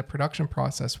interesting the production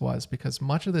process was, because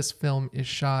much of this film is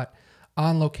shot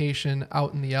on location,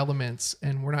 out in the elements,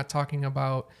 and we're not talking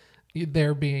about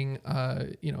there being,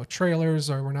 you know, trailers,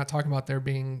 or we're not talking about there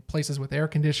being places with air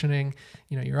conditioning.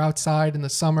 You know, you're outside in the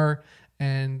summer,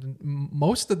 and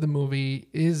most of the movie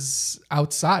is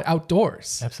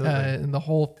outdoors. Absolutely. And the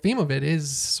whole theme of it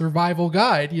is survival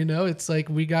guide. You know, it's like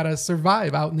we got to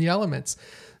survive out in the elements.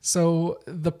 So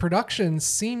the production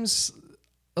seems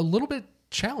a little bit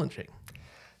challenging.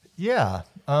 Yeah.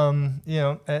 You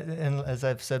know, and as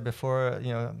I've said before,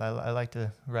 you know, I like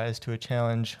to rise to a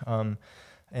challenge.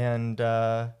 And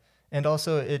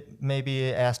also it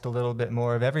maybe asked a little bit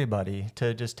more of everybody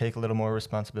to just take a little more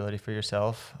responsibility for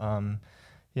yourself,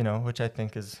 you know, which I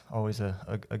think is always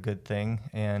a good thing.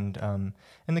 And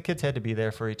the kids had to be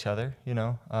there for each other, you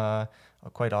know.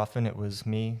 Quite often it was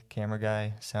me, camera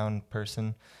guy, sound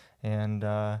person, and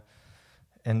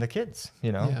the kids,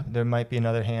 you know. Yeah. There might be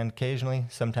another hand occasionally.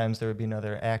 Sometimes there would be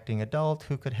another acting adult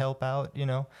who could help out, you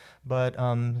know. But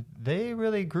they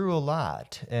really grew a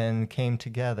lot and came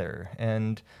together.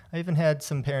 And I even had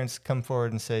some parents come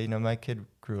forward and say, you know, my kid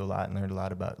grew a lot and learned a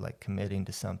lot about, like, committing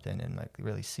to something and, like,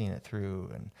 really seeing it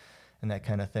through and that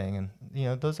kind of thing. And, you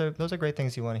know, those are great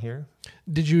things you want to hear.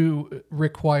 Did you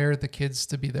require the kids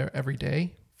to be there every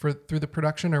day through the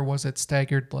production, or was it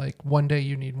staggered, like one day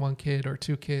you need one kid or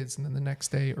two kids and then the next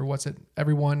day, or was it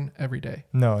everyone every day?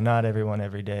 No, not everyone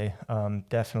every day.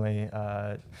 Definitely,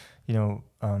 you know,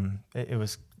 it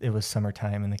was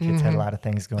summertime and the kids had a lot of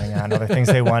things going on, other things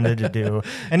they wanted to do.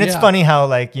 And it's funny how,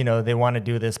 like, you know, they want to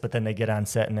do this, but then they get on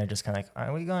set and they're just kind of like,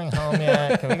 are we going home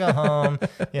yet? Can we go home?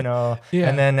 You know? Yeah.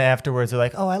 And then afterwards they're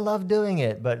like, oh, I love doing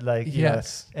it. But, like,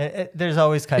 yes, you know, there's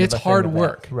always kind of it's hard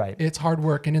work. Right. It's hard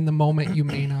work. And in the moment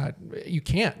you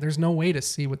can't, there's no way to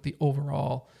see what the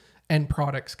overall end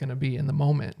product's going to be in the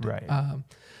moment. Right.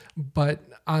 But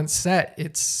on set,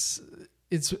 it's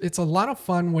a lot of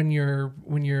fun when you're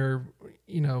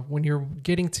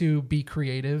getting to be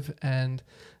creative and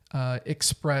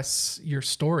express your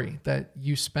story that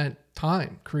you spent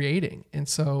time creating. And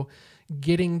so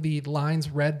getting the lines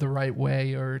read the right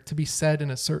way, or to be said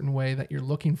in a certain way that you're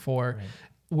looking for, right.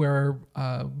 Where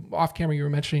off camera you were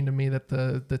mentioning to me that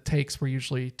the takes were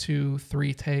usually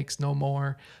 2-3 takes, no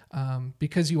more,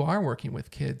 because you are working with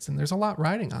kids and there's a lot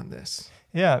riding on this.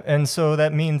 Yeah, and so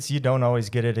that means you don't always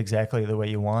get it exactly the way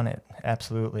you want it.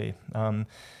 Absolutely.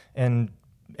 And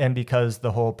because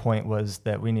the whole point was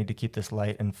that we need to keep this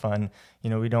light and fun, you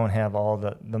know, we don't have all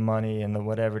the money and the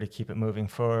whatever to keep it moving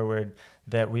forward,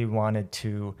 that we wanted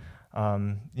to,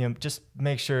 you know, just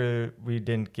make sure we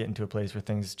didn't get into a place where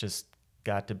things just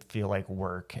got to feel like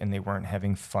work and they weren't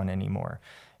having fun anymore.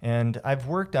 And I've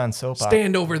worked on soap operas.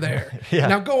 Stand over there. Yeah.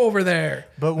 Now go over there.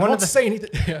 But one of the say anything.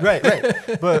 Yeah. Right.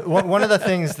 But one of the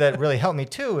things that really helped me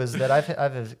too is that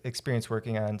I've experienced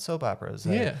working on soap operas.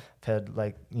 Yeah. I've had,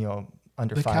 like, you know,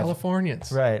 under the 5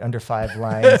 Californians. Right, under 5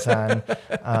 lines on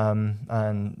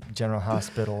General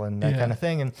Hospital and that kind of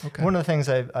thing. And one of the things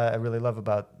I really love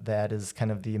about that is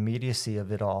kind of the immediacy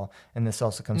of it all. And this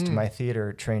also comes to my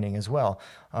theater training as well.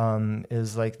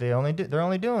 Is like they're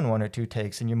only doing 1 or 2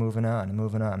 takes and you're moving on and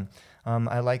moving on.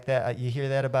 I like that. You hear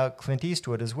that about Clint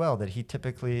Eastwood as well, that he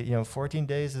typically, you know, 14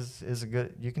 days is a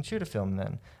good, you can shoot a film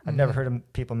then. I've never heard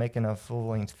of people making a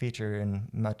full-length feature in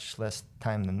much less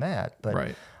time than that. But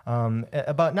right.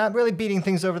 About not really beating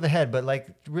things over the head, but, like,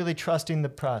 really trusting the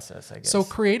process, I guess. So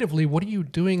creatively, what are you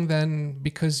doing then,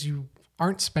 because you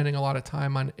aren't spending a lot of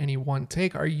time on any one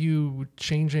take? Are you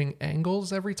changing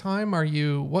angles every time?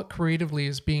 What creatively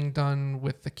is being done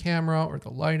with the camera or the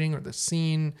lighting or the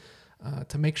scene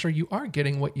to make sure you are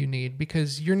getting what you need?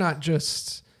 Because you're not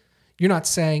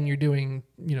saying you're doing,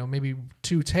 you know, maybe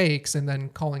 2 takes and then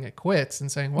calling it quits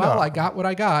and saying, well, I got what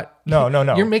I got. No.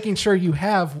 You're making sure you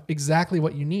have exactly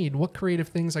what you need. What creative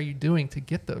things are you doing to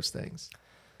get those things?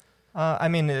 I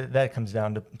mean, that comes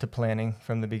down to planning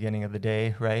from the beginning of the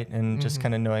day, right? And just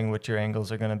kind of knowing what your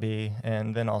angles are going to be,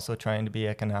 and then also trying to be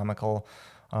economical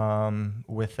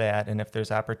with that. And if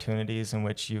there's opportunities in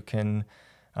which you can,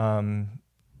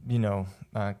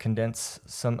 condense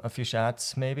a few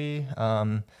shots, maybe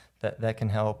that can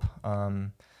help.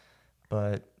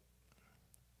 But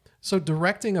so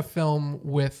directing a film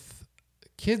with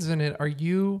kids in it,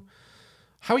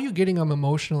 how are you getting them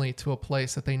emotionally to a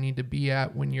place that they need to be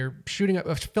at when you're shooting?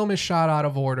 A film is shot out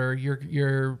of order.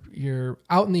 You're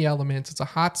out in the elements. It's a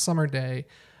hot summer day.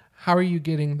 How are you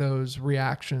getting those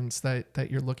reactions that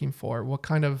you're looking for? What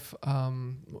kind of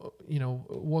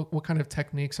what kind of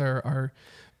techniques are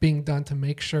being done to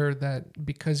make sure that,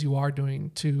 because you are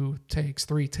doing 2 takes,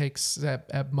 3 takes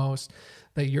at most,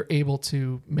 that you're able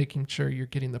to making sure you're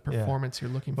getting the performance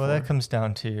you're looking for? Well, that comes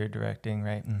down to your directing,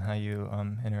 right? And how you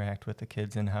interact with the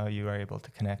kids and how you are able to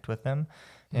connect with them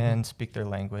and speak their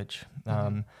language.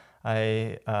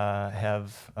 I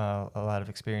have a lot of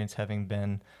experience having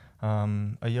been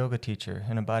a yoga teacher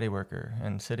and a body worker,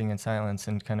 and sitting in silence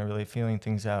and kind of really feeling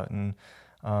things out, and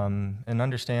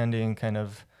understanding kind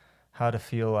of how to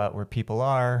feel out where people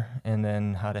are, and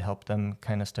then how to help them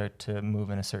kind of start to move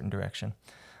in a certain direction.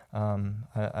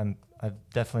 I've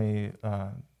definitely,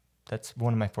 that's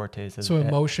one of my fortes. So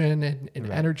emotion and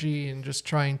energy, and just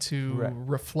trying to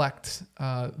reflect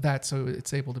that so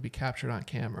it's able to be captured on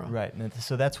camera. Right. And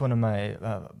so that's one of my,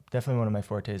 definitely one of my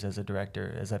fortes as a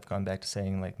director, as I've gone back to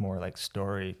saying like more like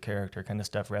story, character kind of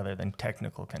stuff rather than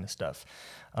technical kind of stuff.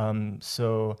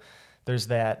 So there's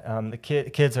that. The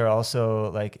kids are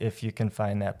also like, if you can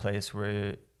find that place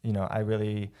where, I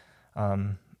really,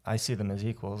 I see them as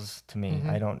equals to me.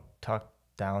 I don't talk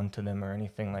down to them or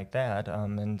anything like that.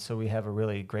 And so we have a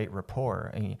really great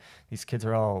rapport. These kids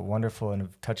are all wonderful and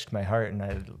have touched my heart, and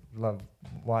I love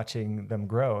watching them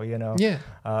grow, Yeah.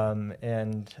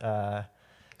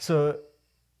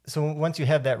 So once you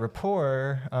have that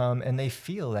rapport, and they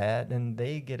feel that, and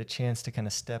they get a chance to kind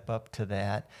of step up to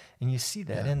that, and you see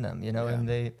that in them,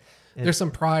 and there's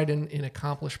some pride in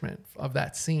accomplishment of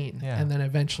that scene, and then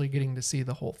eventually getting to see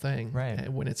the whole thing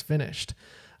when it's finished.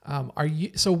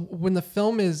 So when the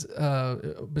film is,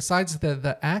 besides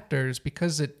the actors,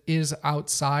 because it is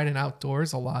outside and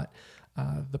outdoors a lot,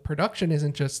 the production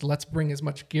isn't just let's bring as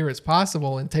much gear as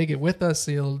possible and take it with us.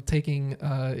 You're taking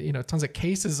tons of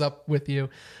cases up with you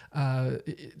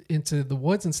into the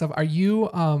woods and stuff. Are you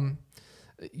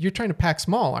you're trying to pack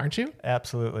small, aren't you?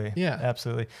 Absolutely. Yeah,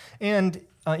 absolutely. And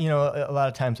a lot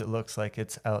of times it looks like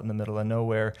it's out in the middle of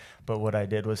nowhere, but what I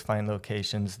did was find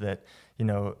locations that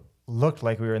looked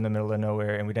like we were in the middle of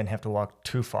nowhere, and we didn't have to walk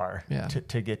too far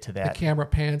to get to that. The camera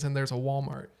pans and there's a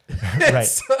Walmart. right.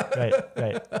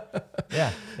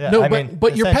 Yeah. No,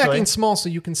 but you're packing small so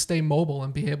you can stay mobile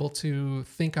and be able to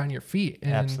think on your feet.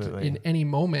 And absolutely. In any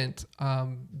moment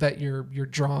that you're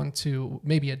drawn to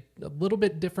maybe a little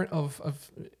bit different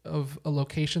of a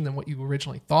location than what you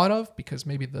originally thought of, because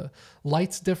maybe the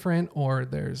light's different, or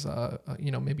there's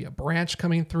maybe a branch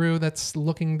coming through that's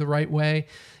looking the right way,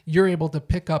 you're able to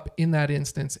pick up in that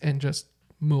instance and just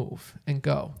move and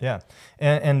go. Yeah.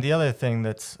 And the other thing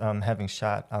that's having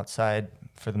shot outside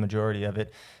for the majority of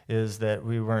it is that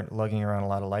we weren't lugging around a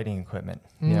lot of lighting equipment.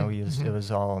 We used, it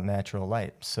was all natural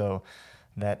light. So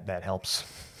that helps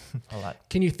a lot.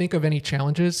 Can you think of any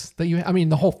challenges that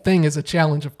the whole thing is a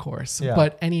challenge, of course,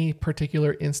 but any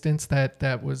particular instance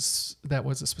that was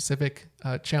a specific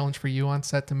challenge for you on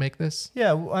set to make this?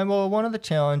 Yeah, well, one of the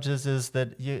challenges is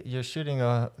that you're shooting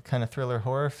a kind of thriller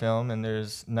horror film, and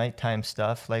there's nighttime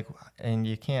stuff, and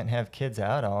you can't have kids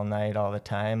out all night all the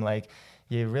time.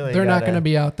 You really they're not going to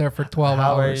be out there for 12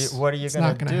 hours. What are you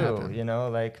going to do?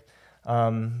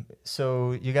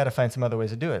 So you got to find some other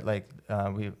ways to do it.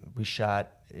 We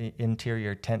shot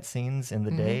interior tent scenes in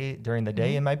the day, during the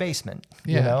day in my basement,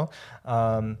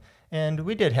 and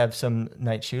we did have some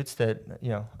night shoots that,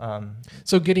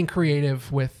 so getting creative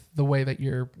with the way that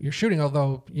you're shooting,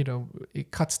 although,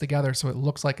 it cuts together so it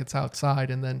looks like it's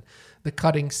outside, and then the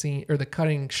cutting scene or the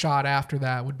cutting shot after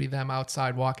that would be them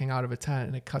outside walking out of a tent,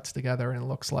 and it cuts together and it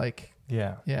looks like,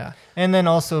 And then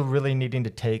also really needing to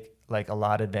take a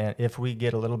lot of advantage, if we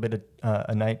get a little bit of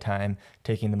a nighttime,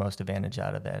 taking the most advantage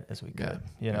out of that as we could,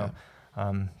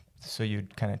 so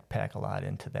you'd kind of pack a lot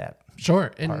into that.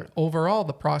 Sure. And part. Overall,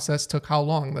 the process took how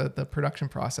long, the production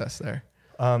process there?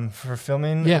 For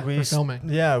filming? For filming.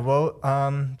 Yeah, well,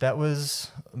 that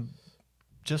was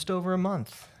just over a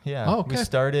month. Yeah. Oh, okay. We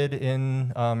started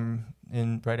in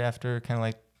right after kind of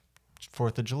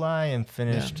 4th of July and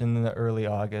finished in the early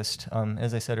August.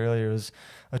 As I said earlier, it was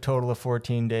a total of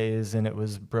 14 days, and it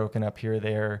was broken up here or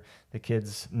there.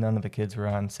 None of the kids were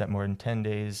on set more than 10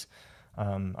 days.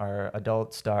 Our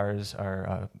adult stars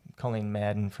are Colleen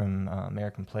Madden from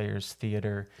American Players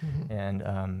Theater, and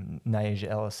Nyasha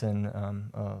Ellison,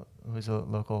 who's a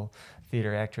local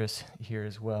theater actress here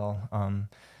as well.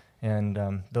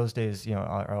 And those days,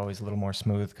 are always a little more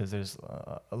smooth because there's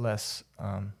less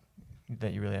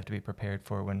that you really have to be prepared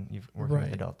for when you're working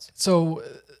with adults. So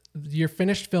you're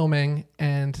finished filming,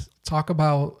 and talk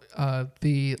about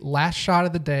the last shot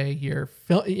of the day.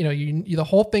 The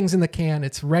whole thing's in the can.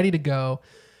 It's ready to go.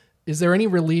 Is there any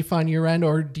relief on your end,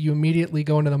 or do you immediately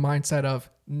go into the mindset of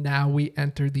now we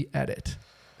enter the edit?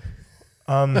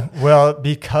 Well,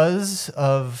 because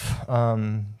of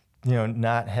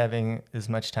not having as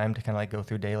much time to kind of like go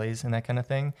through dailies and that kind of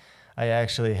thing, I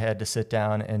actually had to sit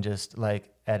down and just like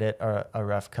edit a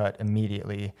rough cut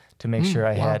immediately to make sure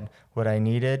I had what I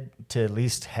needed to at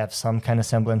least have some kind of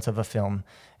semblance of a film.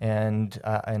 And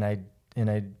I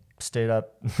stayed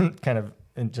up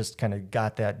and just kind of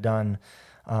got that done.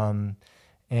 And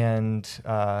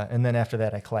then after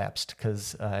that I collapsed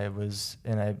because I was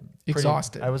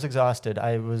exhausted. I was exhausted.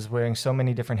 I was wearing so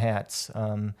many different hats.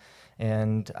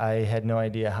 And I had no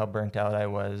idea how burnt out I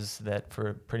was, that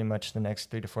for pretty much the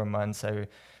next 3 to 4 months, I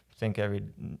think every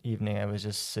evening I was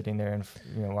just sitting there and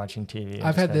watching TV.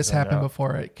 I've had this happen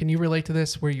before. Can you relate to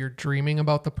this where you're dreaming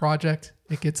about the project?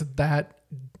 It gets that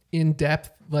in depth,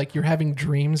 like you're having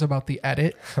dreams about the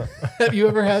edit. Have you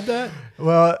ever had that?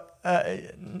 Well,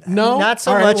 no, not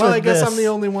so much. Well, I guess I'm the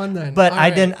only one then. But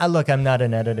look, I'm not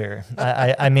an editor.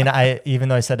 I mean, even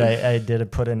though I said I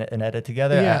did put an edit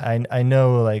together, I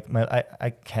know like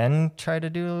I can try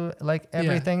to do like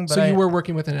everything. But so you were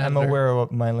working with an editor. I'm aware of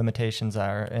what my limitations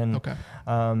are. And okay.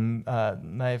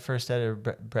 My first editor,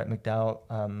 Brett McDowell,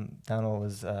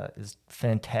 is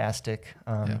fantastic.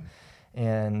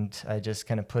 And I just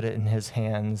kind of put it in his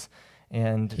hands.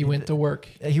 And he went to work.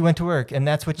 He went to work, and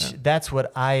that's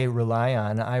what I rely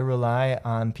on. I rely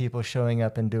on people showing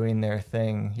up and doing their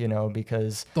thing,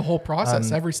 because the whole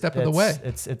process, every step of the way.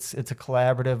 It's a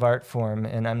collaborative art form,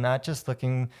 and I'm not just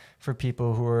looking for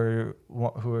people who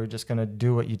are just going to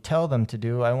do what you tell them to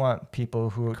do. I want people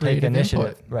who take initiative.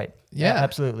 Input. Right? Yeah,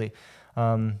 absolutely.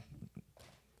 And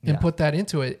put that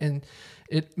into it, and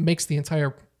it makes the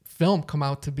entire film come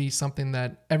out to be something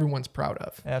that everyone's proud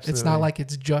of. Absolutely. It's not like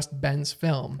it's just Ben's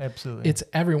film. Absolutely. It's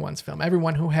everyone's film.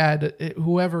 Everyone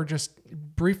whoever just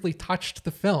briefly touched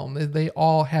the film, they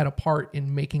all had a part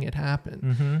in making it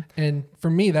happen. And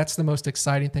for me, that's the most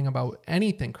exciting thing about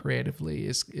anything creatively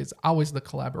is always the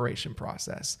collaboration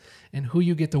process and who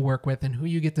you get to work with and who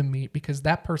you get to meet, because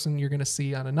that person you're going to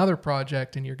see on another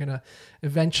project, and you're going to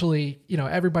eventually,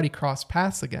 everybody cross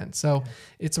paths again. So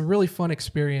it's a really fun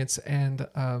experience. And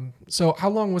so how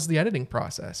long was the editing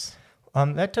process?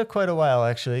 That took quite a while,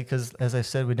 actually, because as I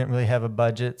said, we didn't really have a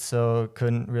budget, so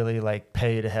couldn't really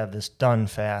pay to have this done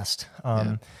fast.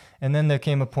 And then there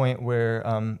came a point where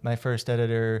my first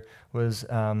editor was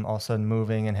all of a sudden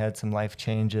moving and had some life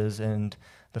changes, and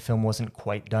the film wasn't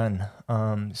quite done.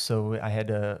 So I had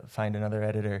to find another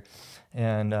editor,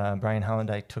 and Brian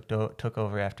Hollandike took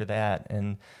over after that.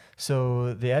 And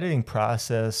so the editing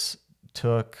process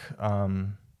took...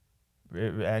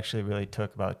 it actually really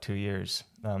took about 2 years.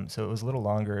 So it was a little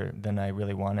longer than I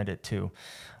really wanted it to.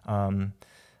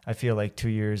 I feel like 2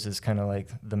 years is kind of like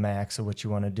the max of what you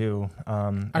want to do.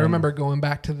 I remember going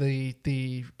back to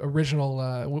the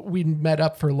original, we met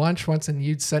up for lunch once, and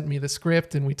you'd sent me the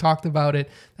script and we talked about it.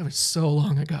 That was so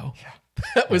long ago. Yeah.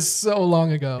 That was so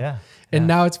long ago. Yeah. And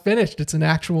now it's finished. It's an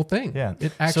actual thing. Yeah.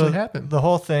 It actually happened. The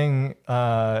whole thing,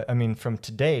 from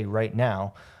today, right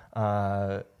now,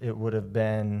 it would have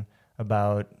been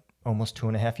about almost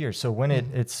 2.5 years. So when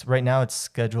it's right now, it's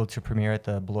scheduled to premiere at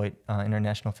the Beloit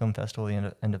International Film Festival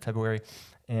the end of February,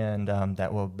 and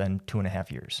that will have been 2.5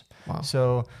 years. Wow.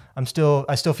 So I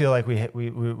still feel like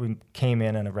we came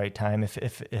in at the right time. If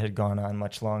it had gone on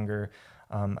much longer,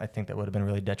 I think that would have been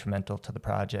really detrimental to the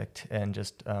project, and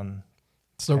just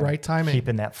it's the right timing.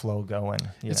 Keeping that flow going.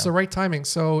 It's the right timing.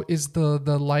 So is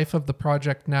the life of the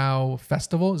project now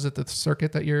festival? Is it the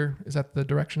circuit is that the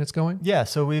direction it's going? Yeah.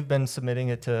 So we've been submitting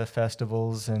it to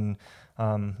festivals, and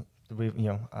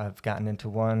I've gotten into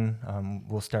one.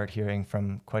 We'll start hearing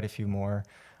from quite a few more,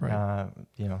 right.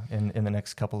 In the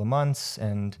next couple of months,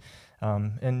 and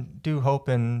do hope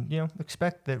and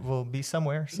expect that we'll be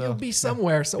somewhere. So you'll be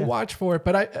somewhere. So watch for it.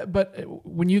 But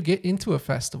when you get into a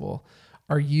festival,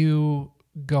 are you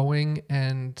going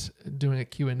and doing a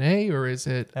Q&A, or is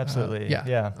it absolutely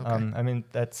yeah Okay.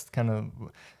 That's kind of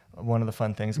one of the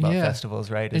fun things about festivals,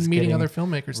 right? And meeting other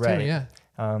filmmakers too, yeah.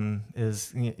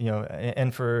 Is, you know,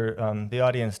 and for the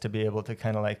audience to be able to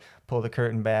kind of like pull the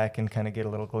curtain back and kind of get a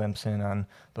little glimpse in on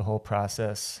the whole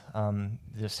process,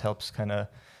 just helps kind of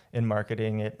in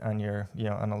marketing it on your, you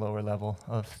know, on a lower level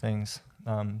of things.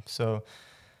 So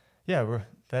yeah,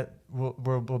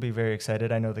 we'll be very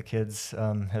excited. I know the kids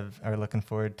are looking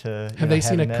forward to. Have they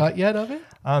seen a cut yet of it?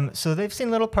 So they've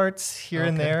seen little parts here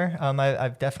and there.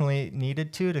 I've definitely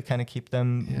needed to kind of keep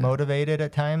them motivated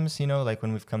at times. You know, like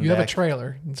when we've come. You back. have a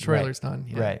trailer. The trailer's done.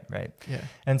 Yeah. Right. Yeah.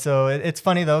 And so it's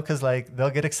funny though, because like they'll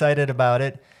get excited about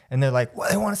it. And they're like, well,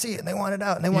 they want to see it, and they want it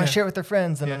out, and they want to share it with their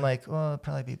friends. And I'm like, well, it'll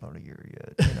probably be about a year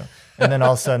yet, you know. And then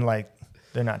all of a sudden, like,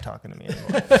 they're not talking to me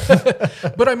anymore.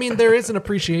 But I mean, there is an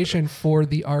appreciation for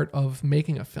the art of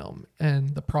making a film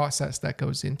and the process that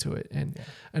goes into it. And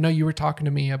I know you were talking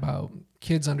to me about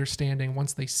kids understanding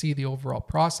once they see the overall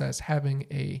process, having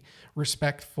a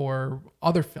respect for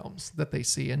other films that they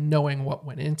see and knowing what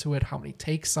went into it, how many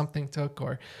takes something took,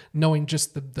 or knowing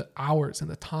just the hours and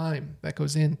the time that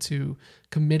goes into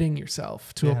committing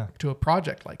yourself to a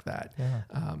project like that. Yeah.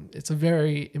 It's a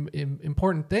very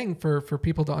important thing for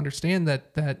people to understand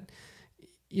that,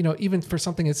 you know, even for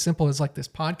something as simple as like this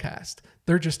podcast,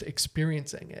 they're just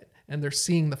experiencing it and they're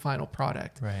seeing the final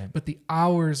product. Right. But the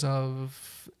hours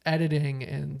of editing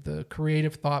and the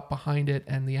creative thought behind it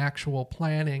and the actual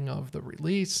planning of the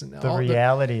release and the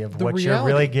reality of what you're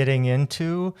really getting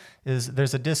into is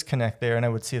there's a disconnect there. And I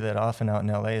would see that often out in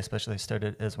LA, especially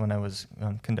started as when I was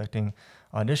conducting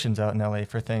auditions out in LA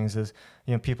for things is,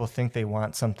 you know, people think they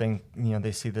want something, you know,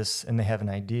 they see this and they have an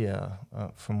idea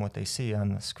from what they see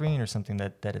on the screen or something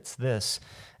that it's this.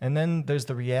 And then there's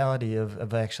the reality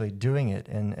of actually doing it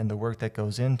and the work that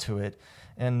goes into it.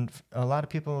 And a lot of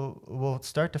people will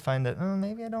start to find that, oh,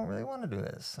 maybe I don't really want to do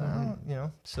this, you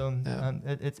know, so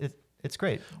it's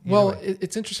great. Well,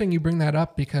 it's interesting you bring that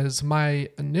up because my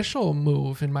initial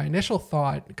move and my initial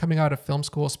thought coming out of film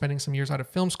school, spending some years out of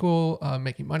film school,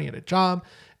 making money at a job.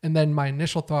 And then my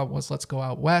initial thought was, let's go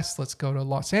out west. Let's go to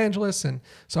Los Angeles. And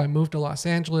so I moved to Los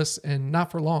Angeles, and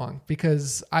not for long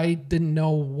because I didn't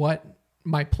know what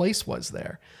my place was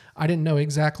there. I didn't know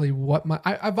exactly what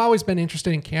I've always been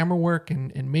interested in camera work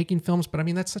and making films, but I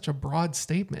mean, that's such a broad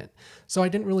statement. So I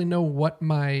didn't really know what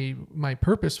my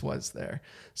purpose was there.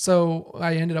 So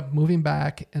I ended up moving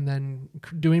back and then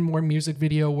doing more music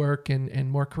video work and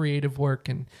more creative work.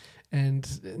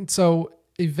 And so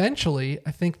eventually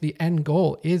I think the end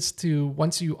goal is to,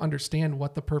 once you understand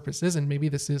what the purpose is, and maybe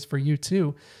this is for you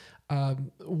too,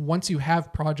 once you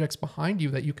have projects behind you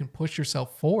that you can push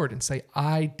yourself forward and say,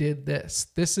 I did this,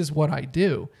 this is what I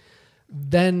do,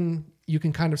 then you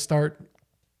can kind of start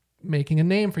making a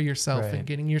name for yourself and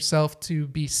getting yourself to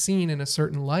be seen in a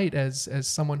certain light as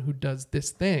someone who does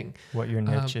this thing. What your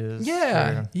niche is.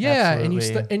 Yeah.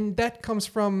 Absolutely. And that comes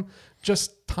from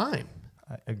just time.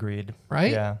 Agreed.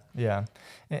 Right? Yeah.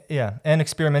 And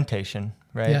experimentation,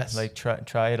 right? Yes. Like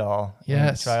try it all.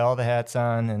 Yes. Try all the hats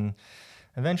on, and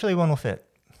eventually one will fit,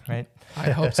 right?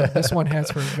 I hope so. This one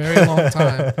has for a very long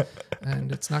time,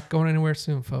 and it's not going anywhere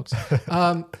soon, folks.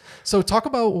 So talk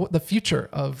about the future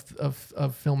of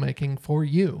filmmaking for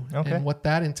you and what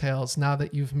that entails now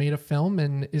that you've made a film.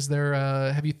 And is there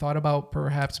have you thought about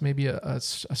perhaps maybe a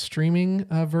streaming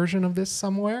version of this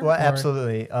somewhere? Well,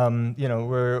 absolutely. You know,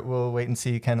 we'll wait and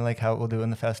see kind of like how it will do in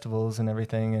the festivals and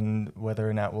everything, and whether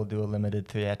or not we'll do a limited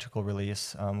theatrical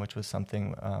release, which was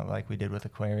something like we did with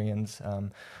Aquarians,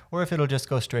 or if it'll just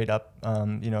go straight up,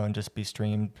 you know, and just be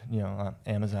streamed, you know, on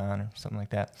Amazon or something like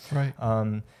that. Right.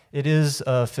 It is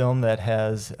a film that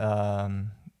has,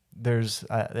 there's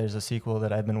a sequel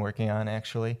that I've been working on,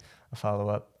 actually, a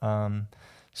follow-up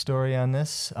story on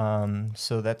this.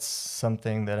 So that's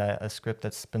something that a script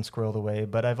that's been squirreled away.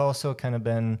 But I've also kind of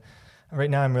been, right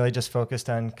now I'm really just focused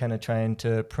on kind of trying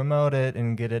to promote it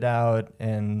and get it out.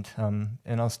 And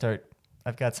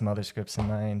I've got some other scripts in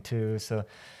mind too. So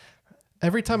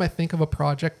every time I think of a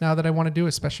project now that I want to do,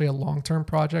 especially a long-term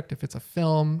project, if it's a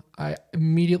film, I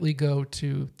immediately go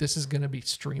to, this is going to be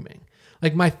streaming.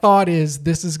 Like my thought is,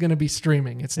 this is going to be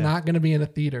streaming. It's not going to be in a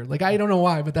theater. Like, I don't know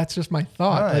why, but that's just my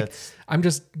thought. Like I'm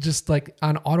just like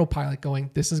on autopilot going,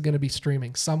 this is going to be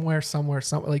streaming somewhere.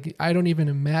 Like I don't even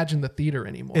imagine the theater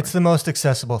anymore. It's the most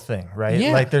accessible thing, right?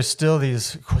 Yeah. Like there's still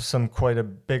some quite a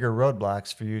bigger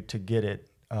roadblocks for you to get it,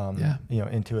 you know,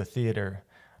 into a theater.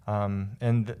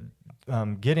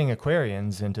 Getting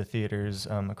Aquarians into theaters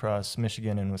across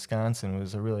Michigan and Wisconsin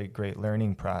was a really great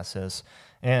learning process,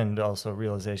 and also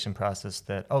realization process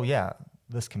that,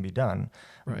 this can be done.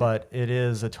 Right. But it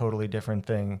is a totally different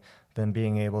thing than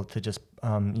being able to just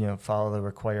follow the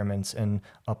requirements and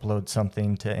upload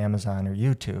something to Amazon or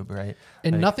YouTube, right?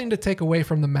 And nothing to take away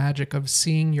from the magic of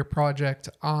seeing your project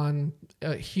on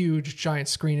a huge giant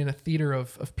screen in a theater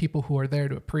of people who are there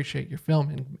to appreciate your film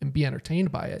and be entertained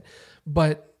by it.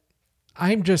 But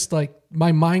I'm just like,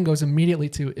 my mind goes immediately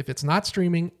to, if it's not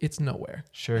streaming, it's nowhere.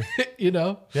 Sure.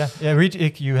 Yeah.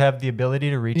 You have the ability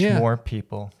to reach more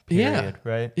people, period,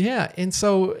 right? Yeah. And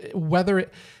so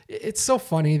it's so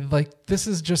funny, like, this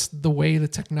is just the way the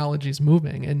technology is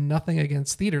moving, and nothing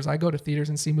against theaters. I go to theaters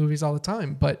and see movies all the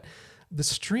time, but the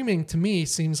streaming to me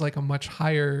seems like a much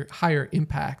higher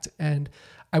impact. And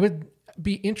I would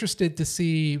be interested to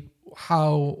see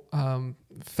how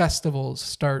festivals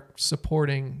start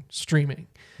supporting streaming.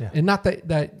 And not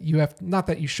that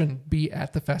you shouldn't be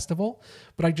at the festival,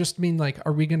 but I just mean, like,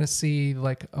 are we going to see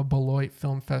like a Beloit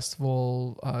Film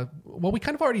Festival? Well, we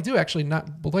kind of already do, actually,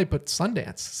 not Beloit, but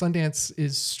Sundance. Sundance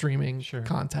is streaming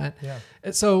content.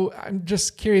 So I'm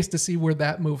just curious to see where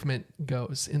that movement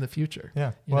goes in the future.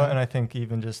 Yeah. Well, and I think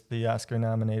even just the Oscar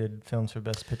nominated films for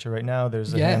Best Picture right now,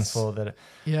 there's a handful that,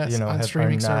 on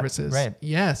streaming services. Right.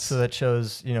 Yes. So that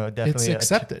shows, definitely it's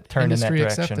accepted. Turn Industry in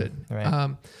that direction. Accepted.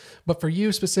 Right. But for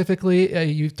you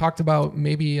specifically, you talked about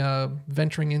maybe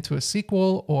venturing into a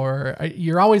sequel, or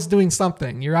you're always doing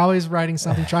something. You're always writing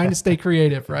something, trying to stay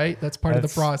creative, right? That's part of the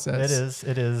process.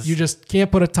 It is. You just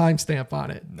can't put a timestamp on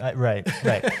it. Right.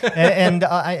 and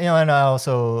I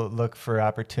also look for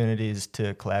opportunities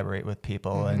to collaborate with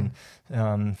people and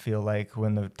feel like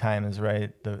when the time is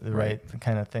right, the right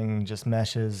kind of thing just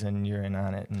meshes and you're in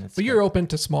on it. But you're open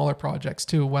to smaller projects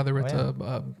too, whether it's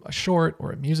a short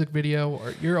or a music video,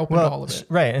 or you're open to all of it.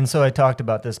 Right. And so I talked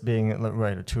about this being a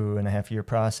 2.5-year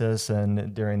process.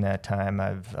 And during that time,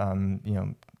 I've,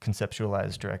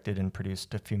 conceptualized, directed, and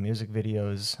produced a few music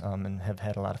videos and have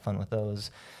had a lot of fun with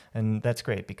those. And that's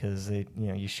great because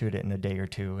you shoot it in a day or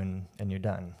two and you're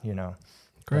done,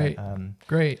 Great.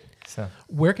 Great. So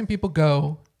where can people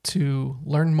go to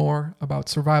learn more about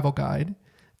Survival Guide?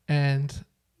 And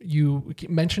you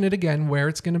mention it again, where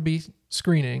it's going to be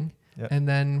screening, and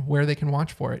then where they can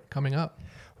watch for it coming up.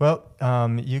 Well,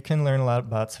 you can learn a lot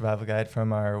about Survival Guide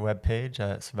from our webpage,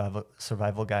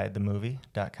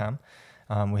 survivalguidethemovie.com.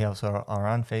 We also are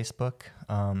on Facebook.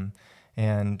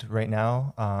 And right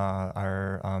now,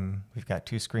 we've got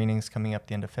 2 screenings coming up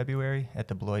the end of February at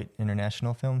the Beloit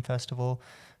International Film Festival,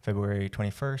 February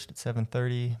 21st at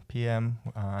 7:30 p.m.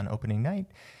 on opening night,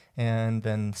 and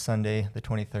then Sunday the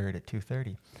 23rd at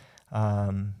 2:30.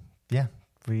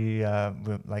 We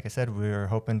like I said, we're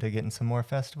hoping to get in some more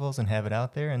festivals and have it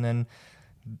out there, and then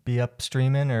be up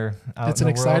streaming or out. It's in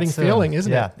an the world exciting soon. feeling, isn't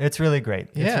it? Yeah, it's really great.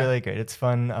 Yeah. It's really great. It's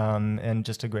fun, and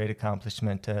just a great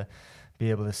accomplishment to be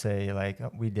able to say, like,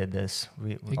 oh, we did this.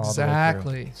 We exactly. All the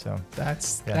way through. So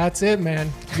that's it,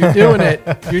 man. You're doing it.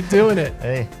 You're doing it.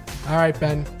 Hey. All right,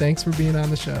 Ben. Thanks for being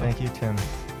on the show. Thank you, Tim.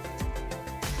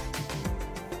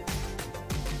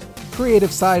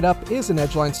 Creative Side Up is an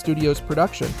Edgeline Studios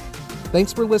production.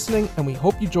 Thanks for listening, and we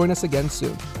hope you join us again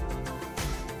soon.